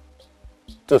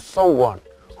to someone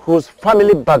whose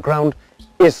family background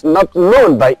is not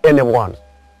known by anyone.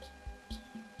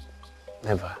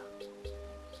 Never.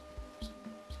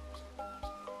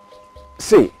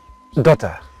 See,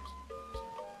 daughter,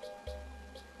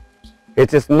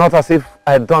 it is not as if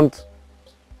I don't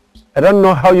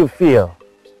know how you feel.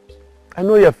 I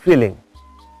know your feeling.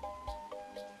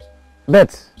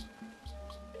 But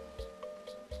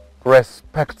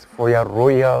respect for your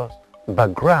royal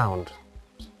background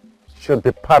should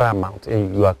be paramount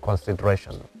in your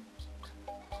consideration.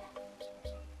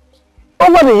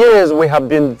 Over the years, we have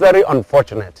been very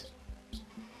unfortunate.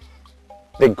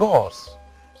 The gods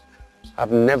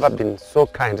have never been so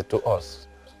kind to us.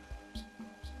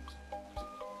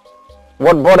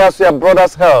 What bothers your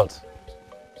brother's health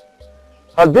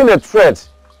has been a threat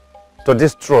to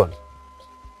this throne.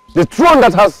 The throne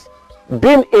that has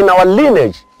been in our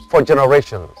lineage for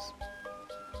generations.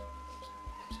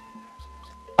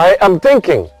 I am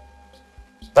thinking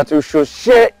that you should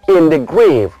share in the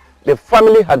grief the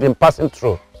family had been passing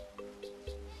through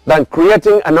than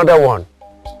creating another one.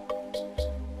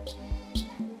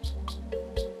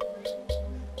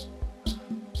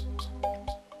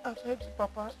 I've heard you,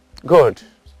 Papa. Good.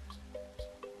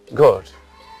 Good.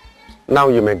 Now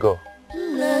you may go.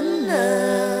 Nnanna,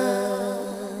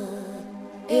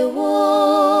 Ewo,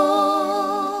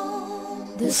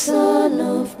 the son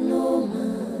of no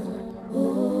man.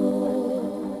 Oh,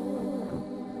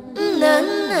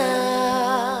 Nnanna,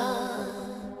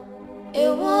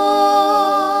 Ewo,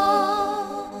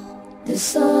 the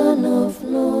son of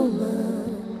no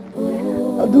man.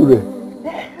 Oh. Adure,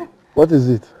 what is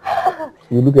it?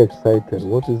 You look excited.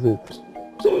 What is it?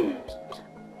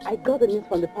 I got the news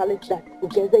from the palace that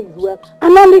Ugeze is well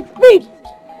and on his feet.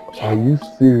 Are you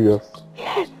serious?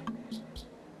 Yes.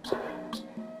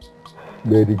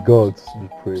 May the gods be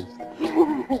praised.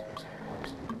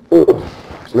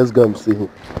 Let's go and see him.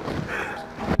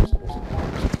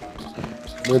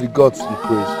 May the gods be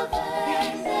praised.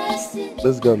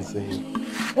 Let's go and see him.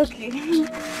 Okay.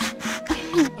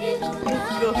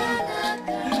 Let's go.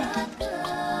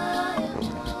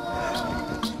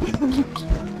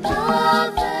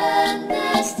 Love and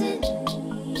destiny.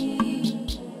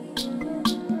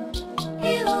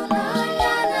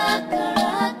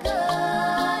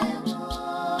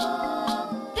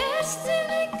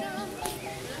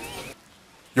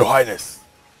 Your Highness,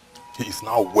 he is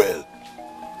now well.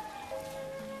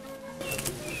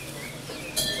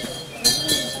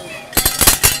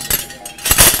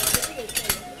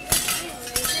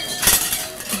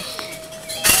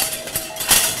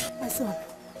 My son.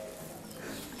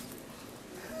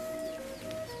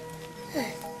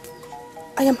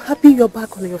 I am happy you're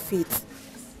back on your feet.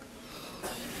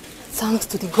 Thanks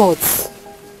to the gods.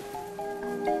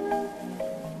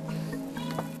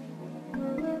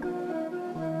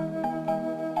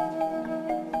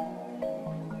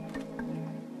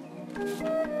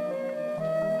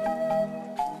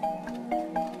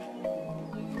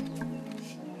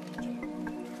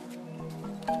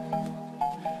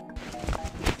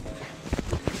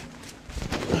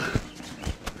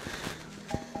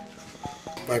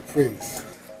 My prince.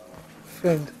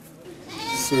 Friend.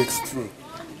 So it's true.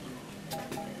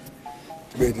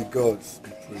 May the gods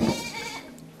be praised.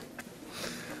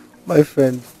 My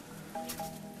friend,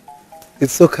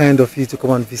 it's so kind of you to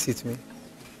come and visit me.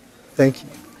 Thank you.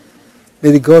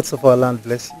 May the gods of our land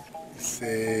bless you.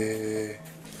 Say,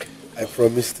 I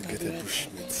promise to get a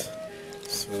bushmeat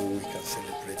so we can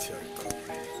celebrate your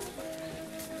recovery.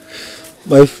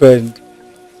 My friend,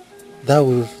 that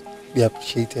will be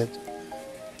appreciated.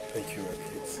 Thank you, my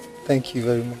prince. Thank you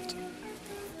very much.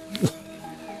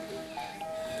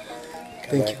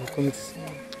 Thank you for coming to see me.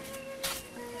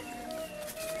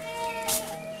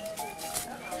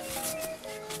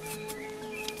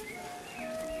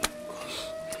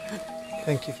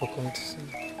 Thank you for coming to see me.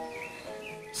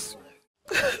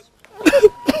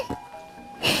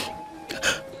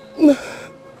 No.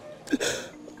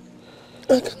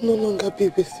 I can no longer be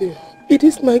with you. It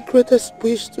is my greatest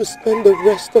wish to spend the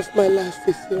rest of my life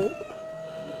with you.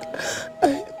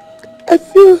 I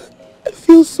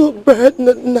feel so burdened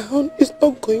that now it's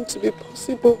not going to be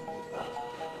possible.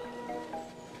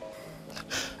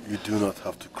 You do not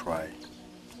have to cry,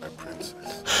 my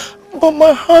princess. But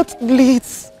my heart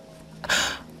bleeds.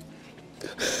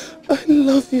 I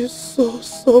love you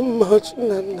so much,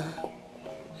 Nnanna.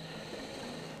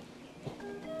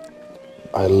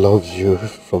 I love you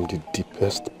from the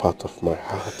deepest part of my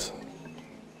heart.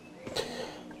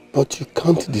 But you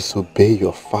can't disobey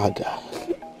your father.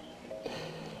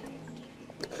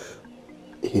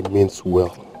 He means well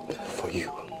for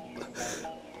you.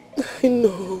 I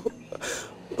know,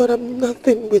 but I'm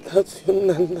nothing without you,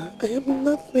 Nnanna. I am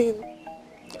nothing.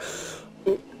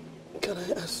 Can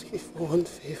I ask you for one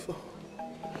favor?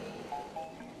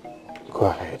 Go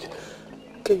ahead.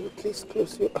 Can you please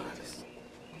close your eyes?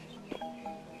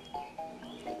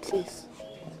 Please.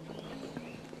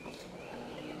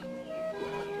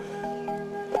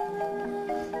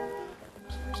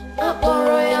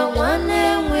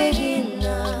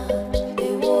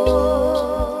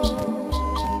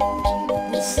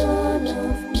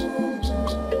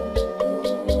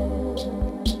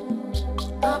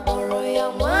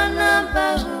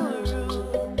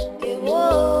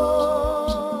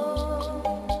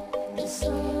 The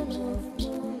son of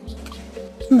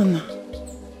Nnanna,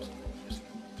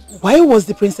 why was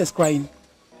the princess crying?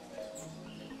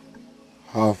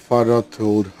 Her father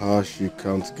told her she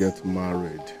can't get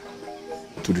married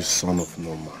to the son of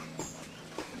no man.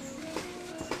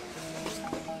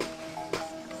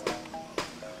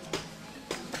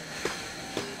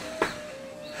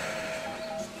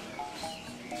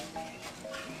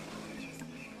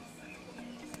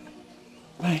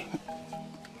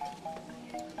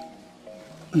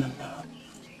 Nnanna,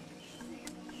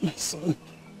 my son,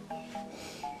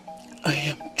 I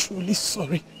am truly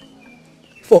sorry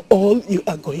for all you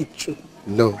are going through.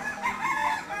 No,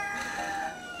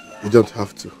 you don't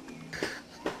have to.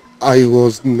 I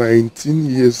was 19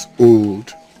 years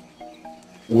old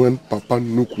when Papa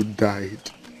Nuku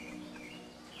died.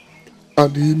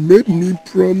 And he made me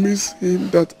promise him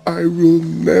that I will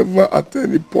never at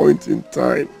any point in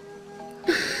time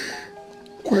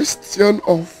question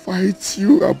or fight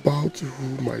you about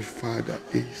who my father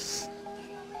is.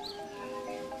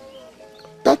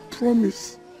 That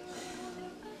promise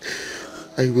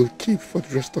I will keep for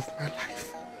the rest of my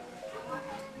life.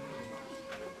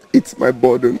 It's my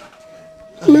burden.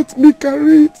 Let me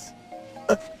carry it.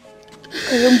 I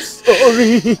am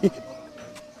sorry.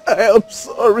 I am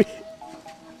sorry.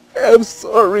 I am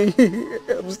sorry.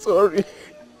 I am sorry.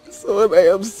 Son, I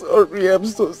am sorry. I am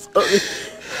so sorry.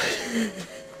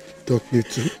 Don't need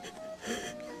to.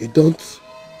 You don't.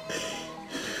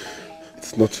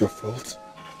 It's not your fault.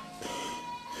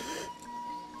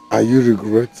 Are you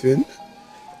regretting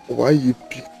why you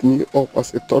picked me up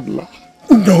as a toddler?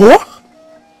 No.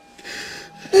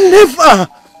 Never.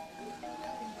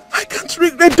 I can't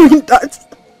regret doing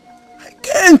that. I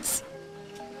can't.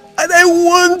 And I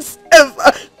won't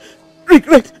ever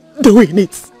regret doing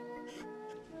it.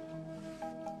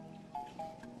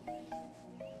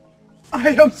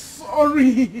 I am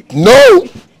sorry. No!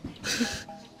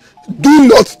 Do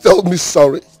not tell me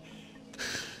sorry.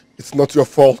 It's not your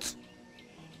fault.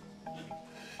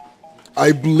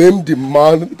 I blame the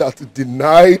man that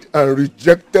denied and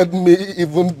rejected me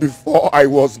even before I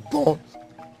was born.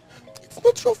 It's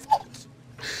not your fault.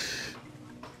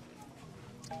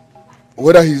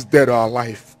 Whether he's dead or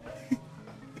alive,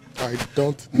 I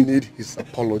don't need his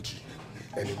apology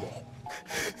anymore.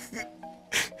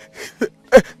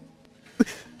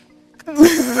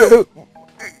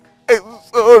 I'm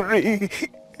sorry.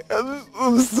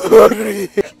 I'm so sorry.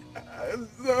 I'm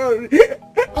sorry.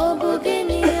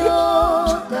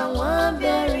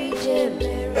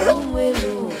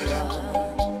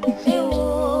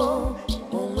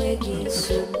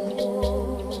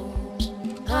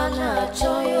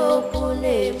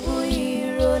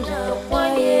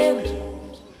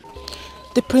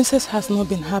 The princess has not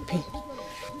been happy,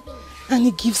 and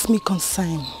it gives me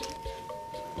concern.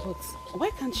 But why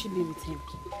can't she live with him?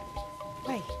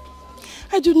 Why?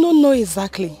 I do not know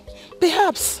exactly.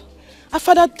 Perhaps her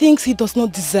father thinks he does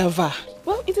not deserve her.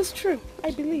 Well, it is true,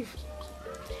 I believe.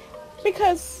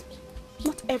 Because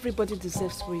not everybody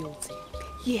deserves royalty.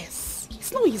 Yes,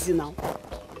 it's not easy now.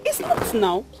 It's not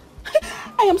now.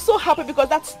 I am so happy because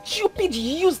that stupid,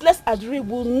 useless Adre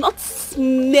will not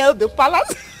smell the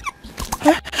palace.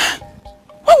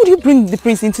 Why would you bring the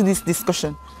prince into this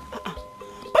discussion?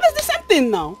 But it's the same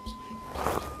thing now.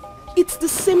 It's the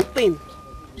same thing.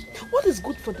 What is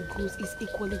good for the goose is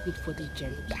equally good for the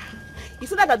gender. You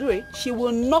see that Adure? She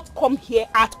will not come here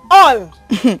at all.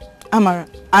 Amara,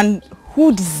 and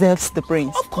who deserves the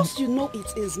prince? Of course you know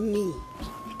it is me.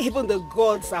 Even the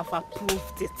gods have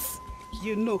approved it.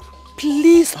 You know.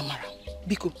 Please, Amara,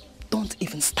 Biko, don't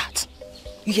even start.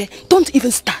 You hear? Don't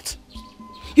even start.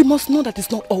 You must know that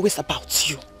it's not always about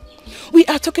you. We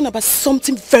are talking about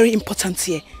something very important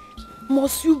here.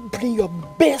 Must you bring your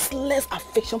baseless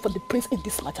affection for the prince in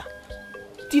this matter?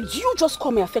 Did you just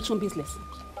call my affection business?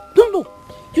 No.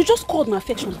 You just called my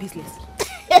affection business.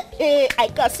 I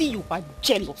can see you are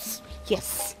jealous.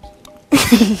 Yes.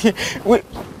 Wait,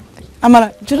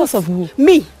 Amara, jealous of who?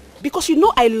 Me. Because you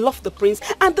know I love the prince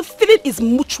and the feeling is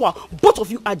mutual. Both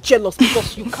of you are jealous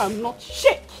because you cannot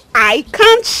shake. I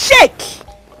can't shake.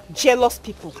 Jealous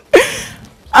people.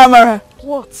 Amara.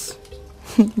 What?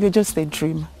 You're just a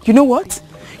dreamer. You know what?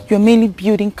 You're mainly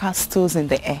building castles in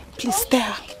the air. Please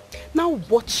stay. Now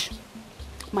watch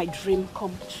my dream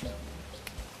come true.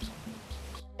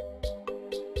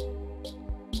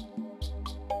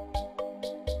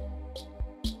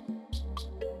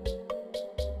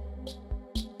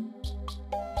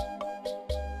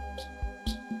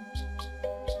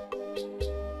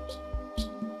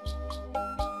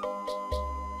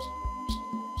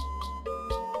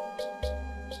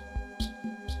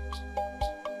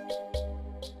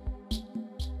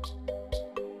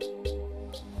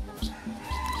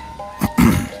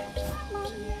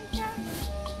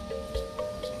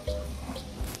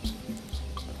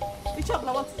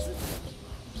 What is it?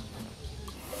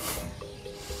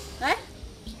 Eh?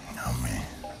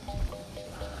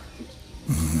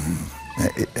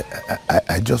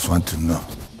 I just want to know.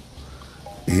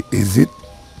 Is it...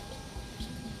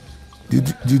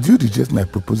 Did you reject my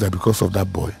proposal because of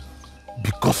that boy?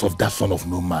 Because of that son of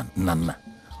no man, Nnanna,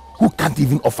 who can't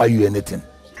even offer you anything?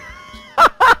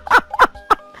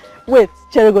 Wait,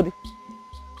 Cherigodi.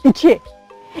 Ichie,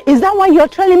 is that why you're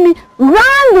telling me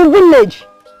run the village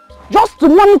just to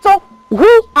monitor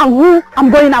who I'm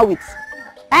going out with?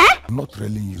 Eh? I'm not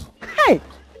trailing you. Hey,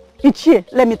 Ichie,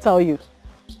 let me tell you.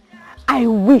 I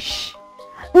wish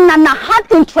Nnanna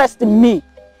had interest in me.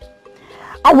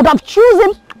 I would have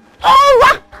chosen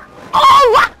over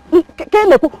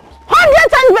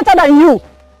 100 times better than you.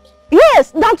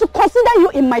 Yes, than to consider you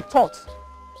in my thoughts.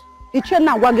 Ichie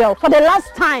Nawa girl, for the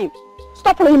last time,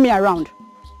 stop following me around.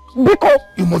 Because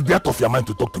you must be out of your mind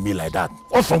to talk to me like that.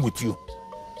 What's wrong with you?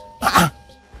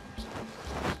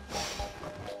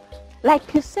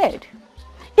 Like you said,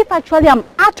 if actually I'm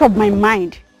out of my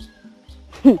mind,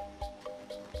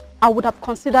 I would have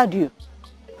considered you.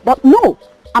 But no,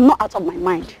 I'm not out of my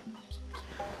mind.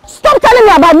 Stop telling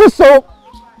me about this, so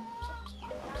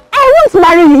I won't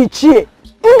marry you, Ichie.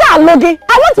 I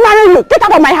won't marry you. Get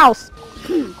out of my house.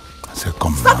 I said,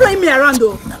 come Stop now. playing me around,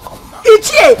 though. Come now.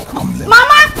 Ichie! Come now.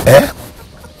 Mama! Eh?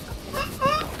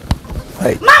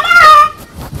 Hey. Mama!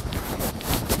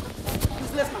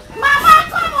 Mama,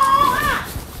 come on!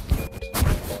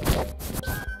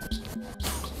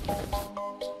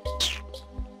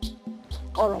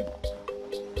 Horrible.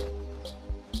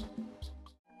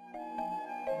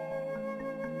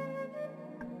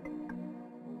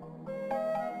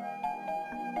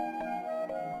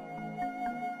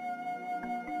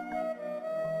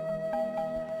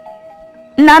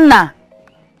 Nnanna.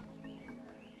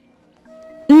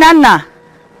 Nnanna.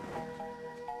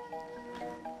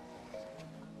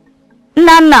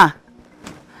 Nnanna.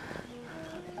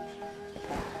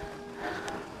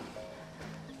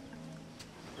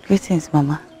 Greetings,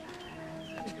 Mama.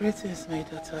 Greetings, my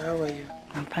daughter. How are you?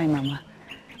 I'm fine, Mama.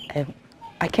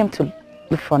 I came to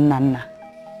look for Nnanna.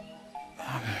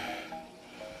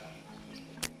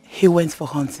 He went for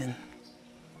hunting.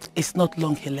 It's not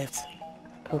long he left.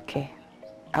 Okay.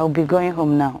 I'll be going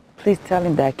home now. Please tell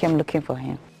him that I came looking for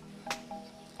him.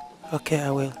 Okay,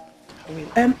 I will. Wait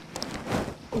a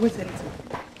little.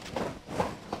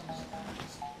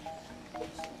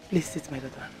 Please sit, my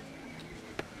daughter.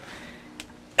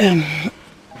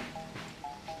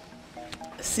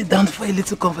 Sit down for a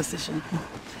little conversation.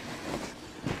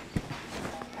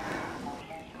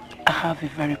 I have a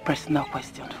very personal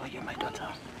question for you, my daughter.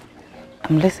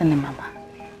 I'm listening, Mama.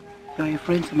 You're a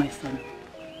friend to my son.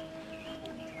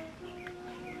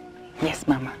 Yes,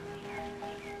 Mama.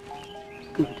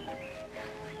 Good.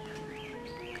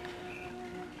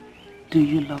 Do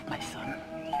you love my son?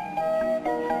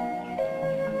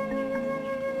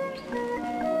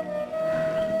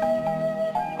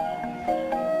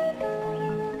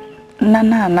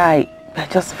 Nnanna and I are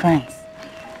just friends.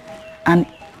 And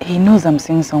he knows I'm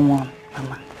seeing someone,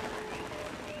 Mama.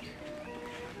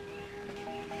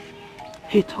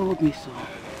 He told me so.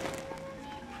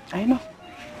 I know.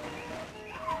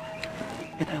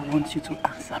 But I want you to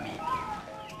answer me.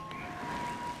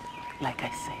 Like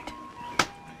I said,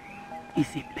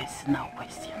 it's a personal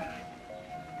question.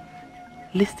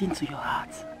 Listen to your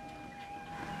heart.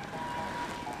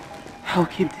 I'll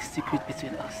keep this secret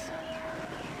between us.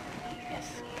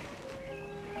 Yes.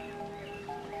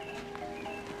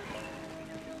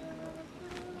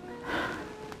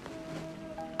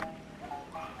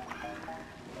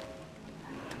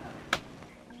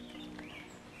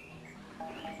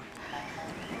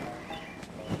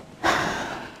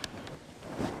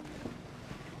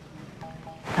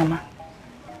 Mama,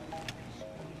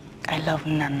 I love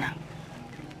Nnanna.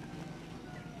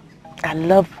 I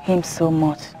love him so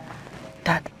much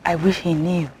that I wish he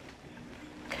knew.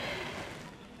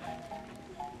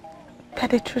 But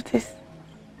the truth is,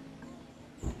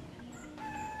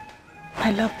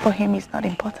 my love for him is not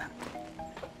important.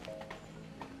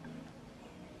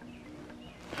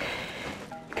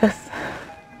 Because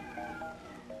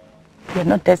we are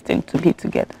not destined to be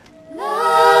together.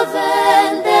 Love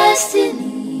and destiny.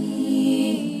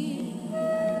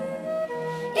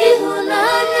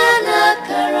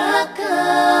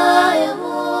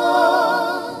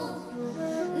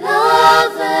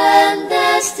 Love and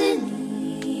destiny.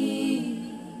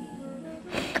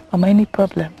 Mama, any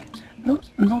problem? No,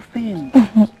 nothing.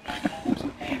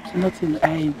 Nothing.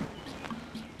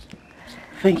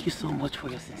 Thank you so much for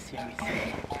your sincerity.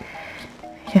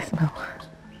 Yes, ma'am.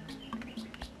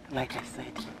 Like I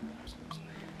said,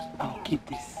 I'll keep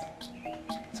this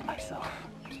to myself.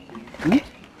 Hmm?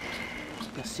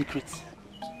 Your secret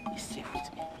is safe with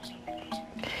me.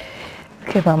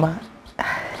 Okay, Mama.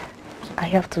 I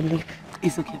have to leave.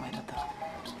 It's okay, my daughter.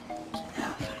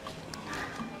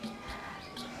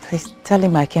 Please tell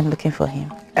him I came looking for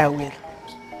him. I will.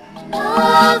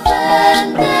 Love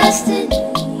and destiny.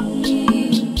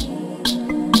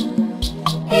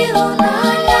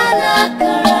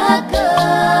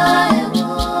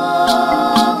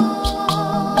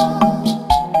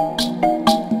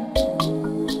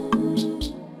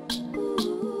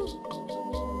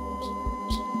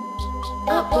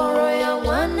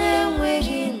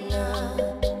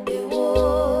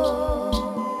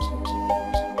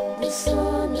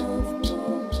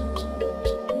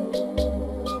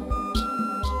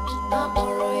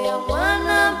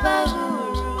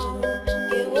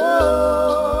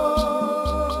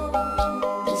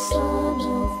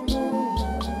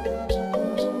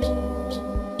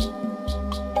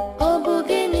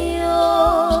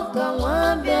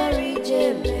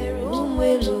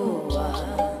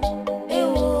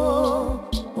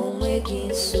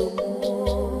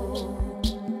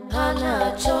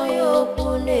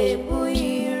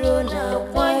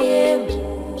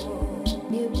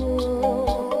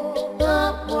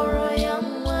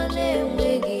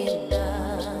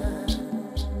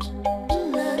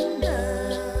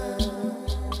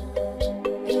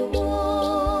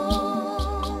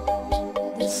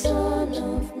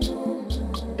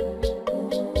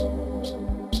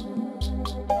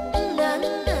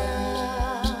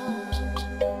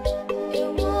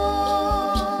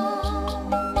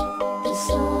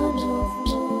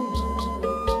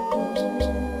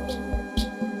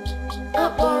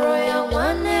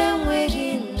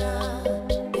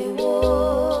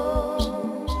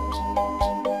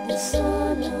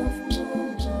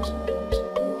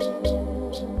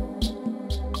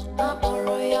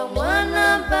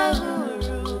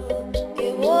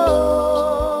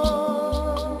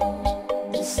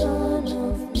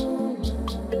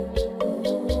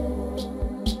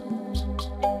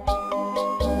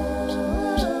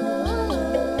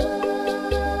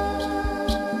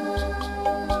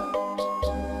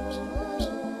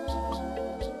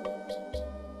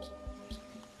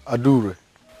 Adure.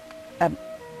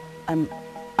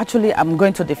 Actually, I'm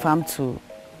going to the farm to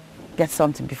get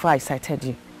something before I sighted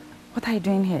you. What are you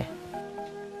doing here?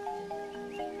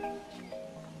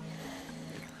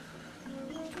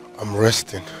 I'm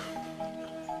resting.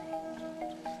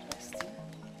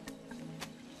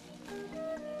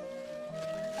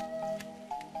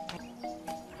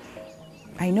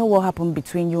 I know what happened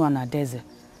between you and Adeze.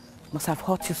 Must have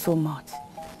hurt you so much.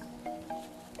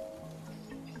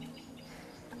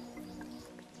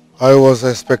 I was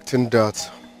expecting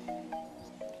that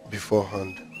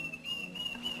beforehand.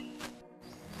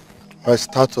 My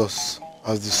status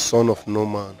as the son of no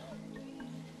man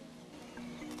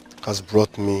has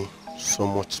brought me so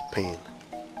much pain,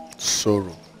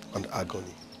 sorrow, and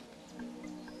agony.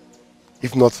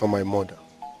 If not for my mother,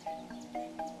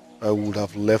 I would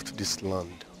have left this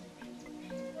land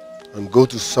and go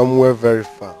to somewhere very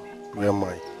far where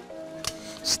my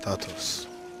status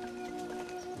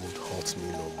would hurt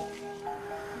me no more.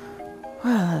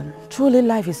 Well, truly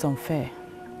life is unfair.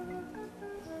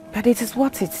 But it is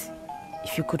worth it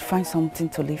if you could find something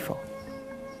to live for.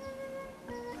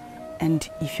 And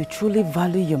if you truly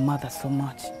value your mother so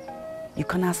much, you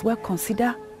can as well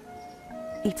consider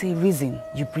it a reason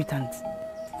you breathe and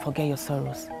forget your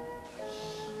sorrows.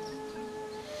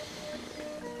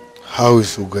 How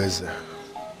is Ugeze?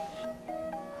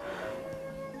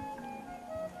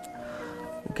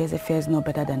 Ugeze fares no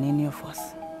better than any of us.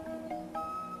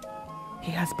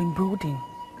 He has been brooding.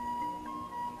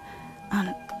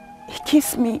 And he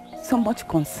gives me so much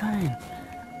concern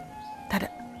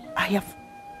that I have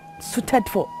suited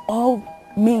for all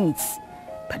means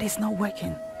but it's not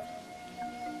working.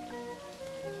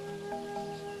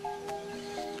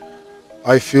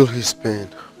 I feel his pain.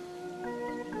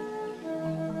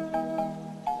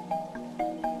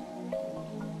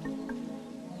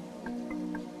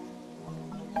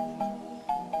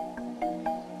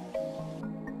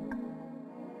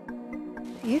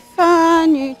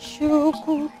 Ifeanyi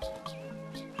Chukwu,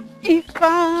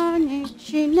 Ifeanyi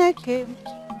Chineke,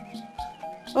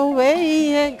 onwe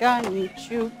ihe gani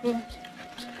Chukwu,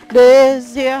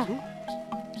 n'ezie,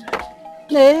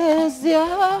 n'ezie,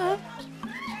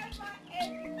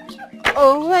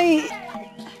 onwe ihe.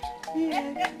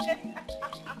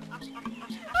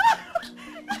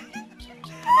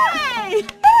 Hey!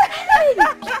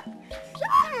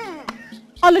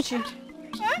 Oluchi.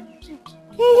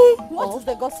 What is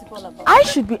the gossip all about? I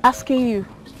should be asking you,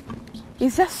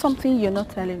 is there something you're not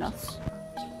telling us?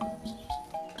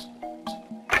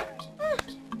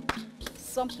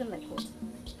 Something like what?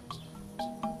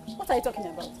 What are you talking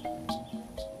about?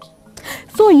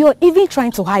 So you're even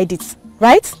trying to hide it,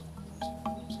 right?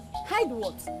 Hide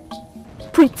what?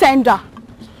 Pretender.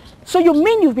 So you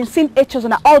mean you've been seeing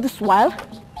Echozona all this while?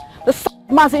 The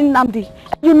Mazin Namdi.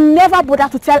 You never bother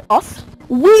to tell us?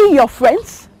 We, your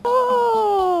friends?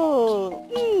 Oh,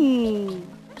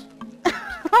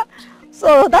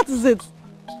 So that is it.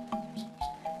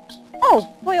 Oh,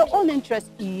 for your own interest,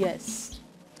 yes.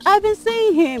 I've been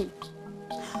seeing him.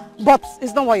 But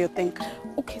it's not what you think.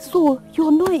 Okay, so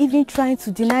you're not even trying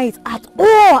to deny it at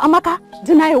all, Amaka?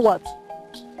 Deny what?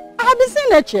 I have been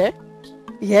seeing Eche.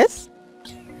 Yes.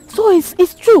 So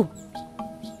it's true.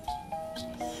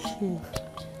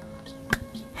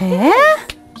 Eh?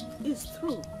 It's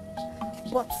true.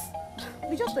 But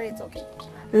we just started talking.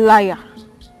 Liar.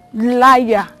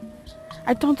 Liar.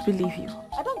 I don't believe you.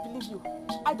 I don't believe you.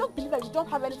 I don't believe that you don't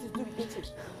have anything to do with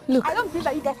it. Look. I don't believe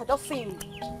that you guys are just saying.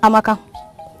 Amaka,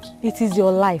 it is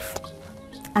your life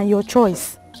and your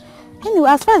choice. Anyway,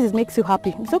 as far as it makes you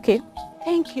happy, it's okay.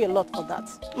 Thank you a lot for that.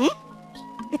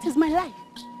 It is my life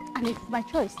and it's my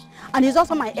choice. And it's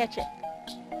also my Eche.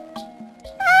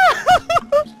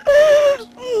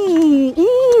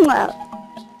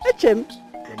 Echem.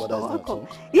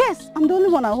 Yes, I'm the only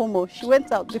one at home. She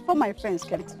went out before my friends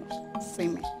came to see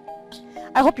me.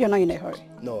 I hope you're not in a hurry.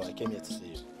 No, I came here to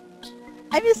see you.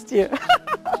 I missed you.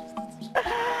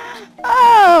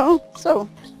 Oh, so.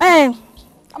 Hey,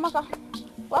 Amaka,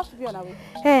 we have to be on our way.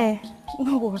 Hey,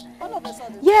 no. All of a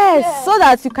sudden. Yes, so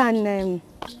that you can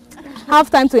have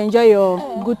time to enjoy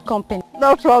your good company.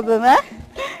 No problem, eh?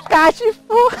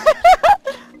 Kashifu.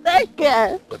 Take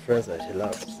care. The friends are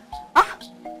hilarious. Ah,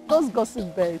 those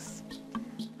gossip bears.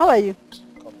 How are you?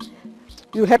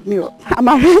 You help me up. I'm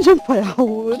arranging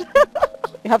firewood.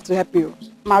 You have to help me up.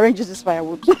 I'm arranging this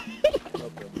firewood.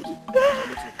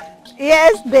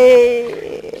 Yes,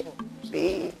 baby.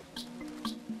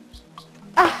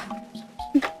 Ah.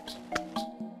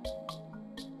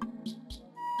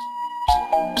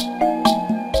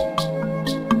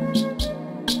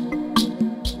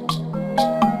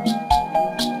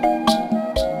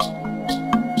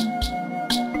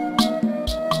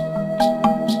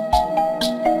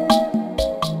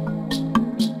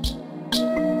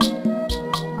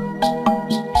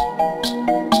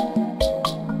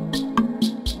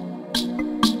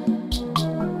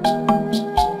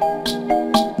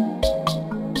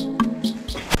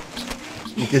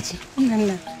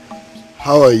 Nnanna.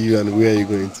 How are you and where are you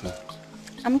going to?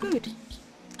 I'm good.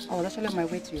 I was actually on my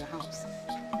way to your house.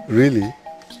 Really?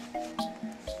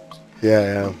 Yeah,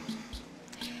 I am.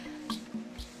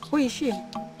 Who is she?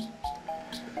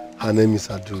 Her name is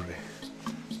Adure.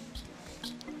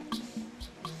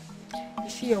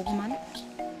 Is she a woman?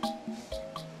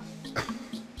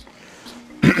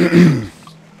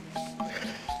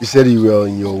 You said you were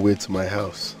on your way to my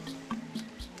house.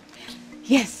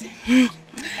 Yes.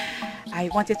 I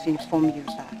wanted to inform you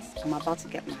that I'm about to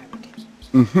get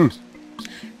married.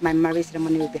 My marriage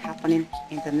ceremony will be happening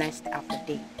in the next half a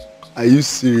day. Are you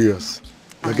serious?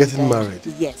 You're getting married?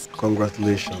 Yes.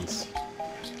 Congratulations.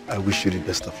 I wish you the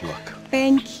best of luck.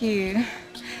 Thank you.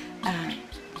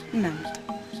 No,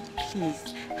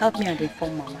 please help me and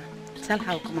inform Mama. Tell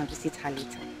her I'll come and visit her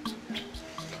later.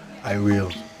 I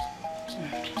will.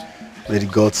 May the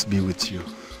gods be with you.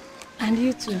 And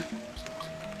you too.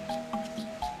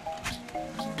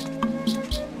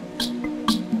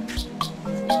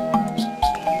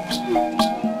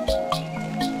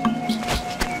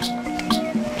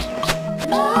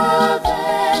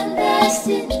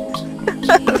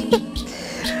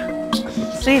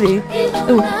 Sweetie.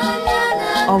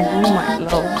 Oh, my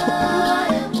love.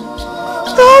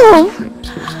 Stop!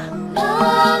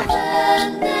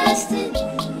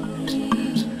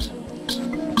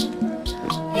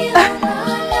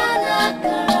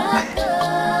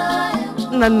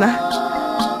 Nnanna.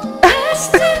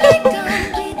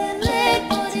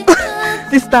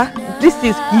 Sister, this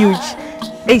is huge.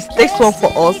 It's this one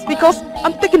for us because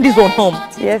I'm taking this one home.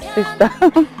 Yes, sister.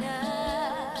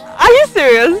 Are you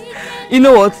serious? You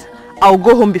know what? I'll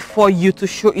go home before you to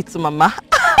show it to Mama.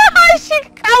 She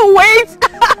can't wait.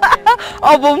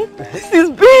 Obum, this is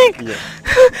big. Yeah.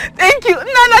 Thank you.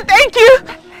 Nnanna, thank you.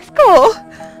 Let's go.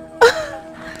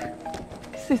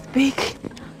 This is big.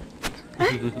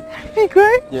 Big,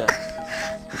 right? Yeah.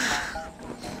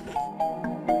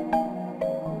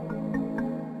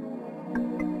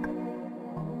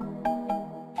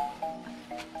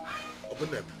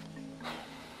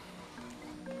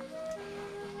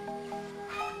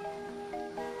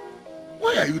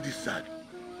 Why are you this sad?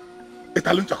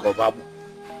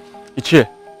 Ichie,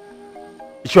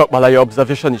 Okpala, your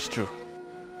observation is true.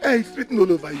 Hey, it's written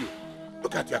all over you.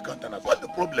 Look at your countenance. What's the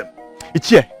problem?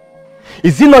 Ichie,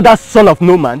 is he not that son of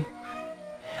no man?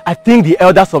 I think the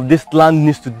elders of this land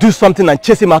needs to do something and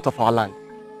chase him out of our land.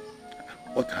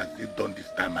 What has he done this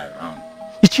time around?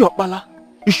 Ichie Okpala,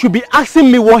 you should be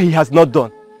asking me what he has not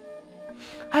done.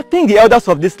 I think the elders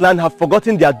of this land have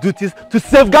forgotten their duties to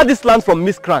safeguard this land from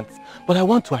miscreants. But I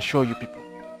want to assure you people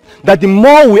that the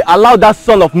more we allow that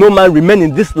son of no man remain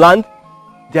in this land,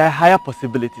 there are higher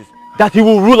possibilities that he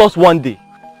will rule us one day.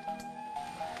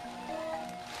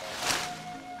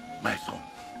 My son,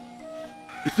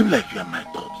 it seems like you are my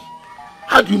thoughts.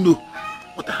 How do you know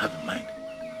what I have in mind?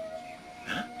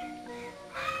 Huh?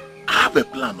 I have a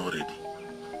plan already.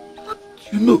 But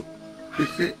you know, they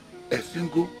say a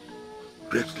single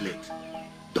bracelet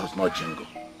does not jingle.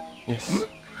 Yes. Hmm?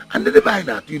 And then they buy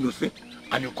that, you know, say,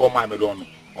 and you call my melon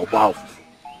or wow.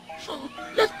 So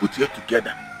let's put it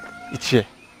together. Ichie,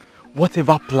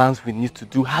 whatever plans we need to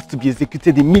do has to be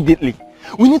executed immediately.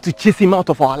 We need to chase him out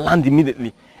of our land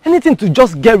immediately. Anything to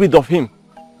just get rid of him.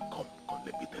 Come,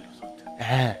 let me tell you something.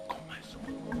 Come, my son.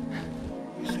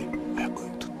 You see, we are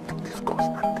going to discuss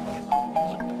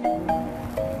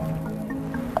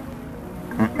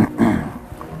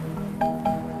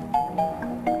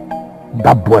and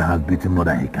that boy has beaten more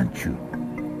than he can chew.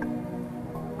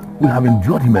 We have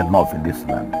endured him enough in this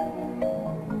land.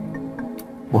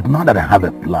 But now that I have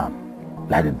a plan,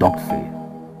 like the doc say,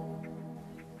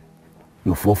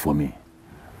 you fall for me,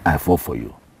 I fall for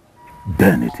you.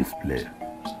 Then it is play.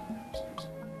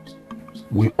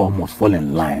 We almost fall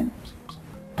in line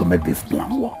to make this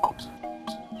plan work.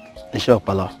 Ishe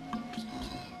Okpala,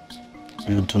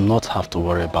 you do not have to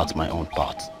worry about my own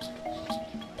part.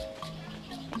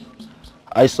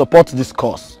 I support this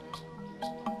cause.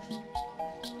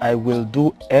 I will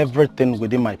do everything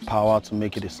within my power to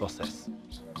make it a success.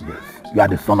 Yes, you are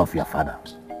the son of your father.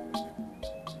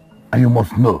 And you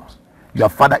must know, your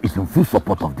father is in full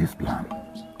support of this plan.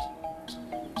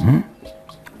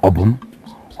 Obum,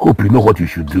 hope you know what you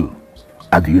should do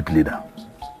as the youth leader.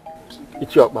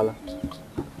 Ichie Okpala,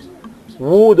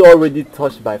 wood already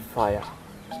touched by fire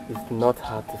is not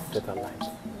hard to set alight.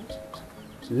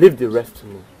 Leave the rest to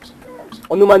me.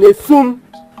 Onumane soon,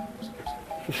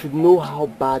 you should know how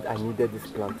bad I needed this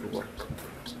plan to work.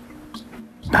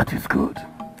 That is good.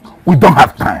 We don't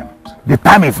have time. The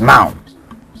time is now.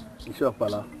 Ishe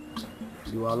Okpala,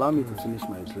 you will allow me to finish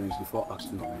my drink before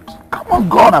acting on it. Come on,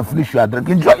 go on and finish your drink.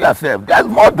 Enjoy yourself. There's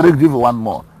more drink if you want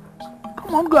more.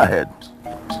 Come on, go ahead.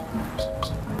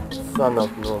 Son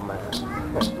of no man.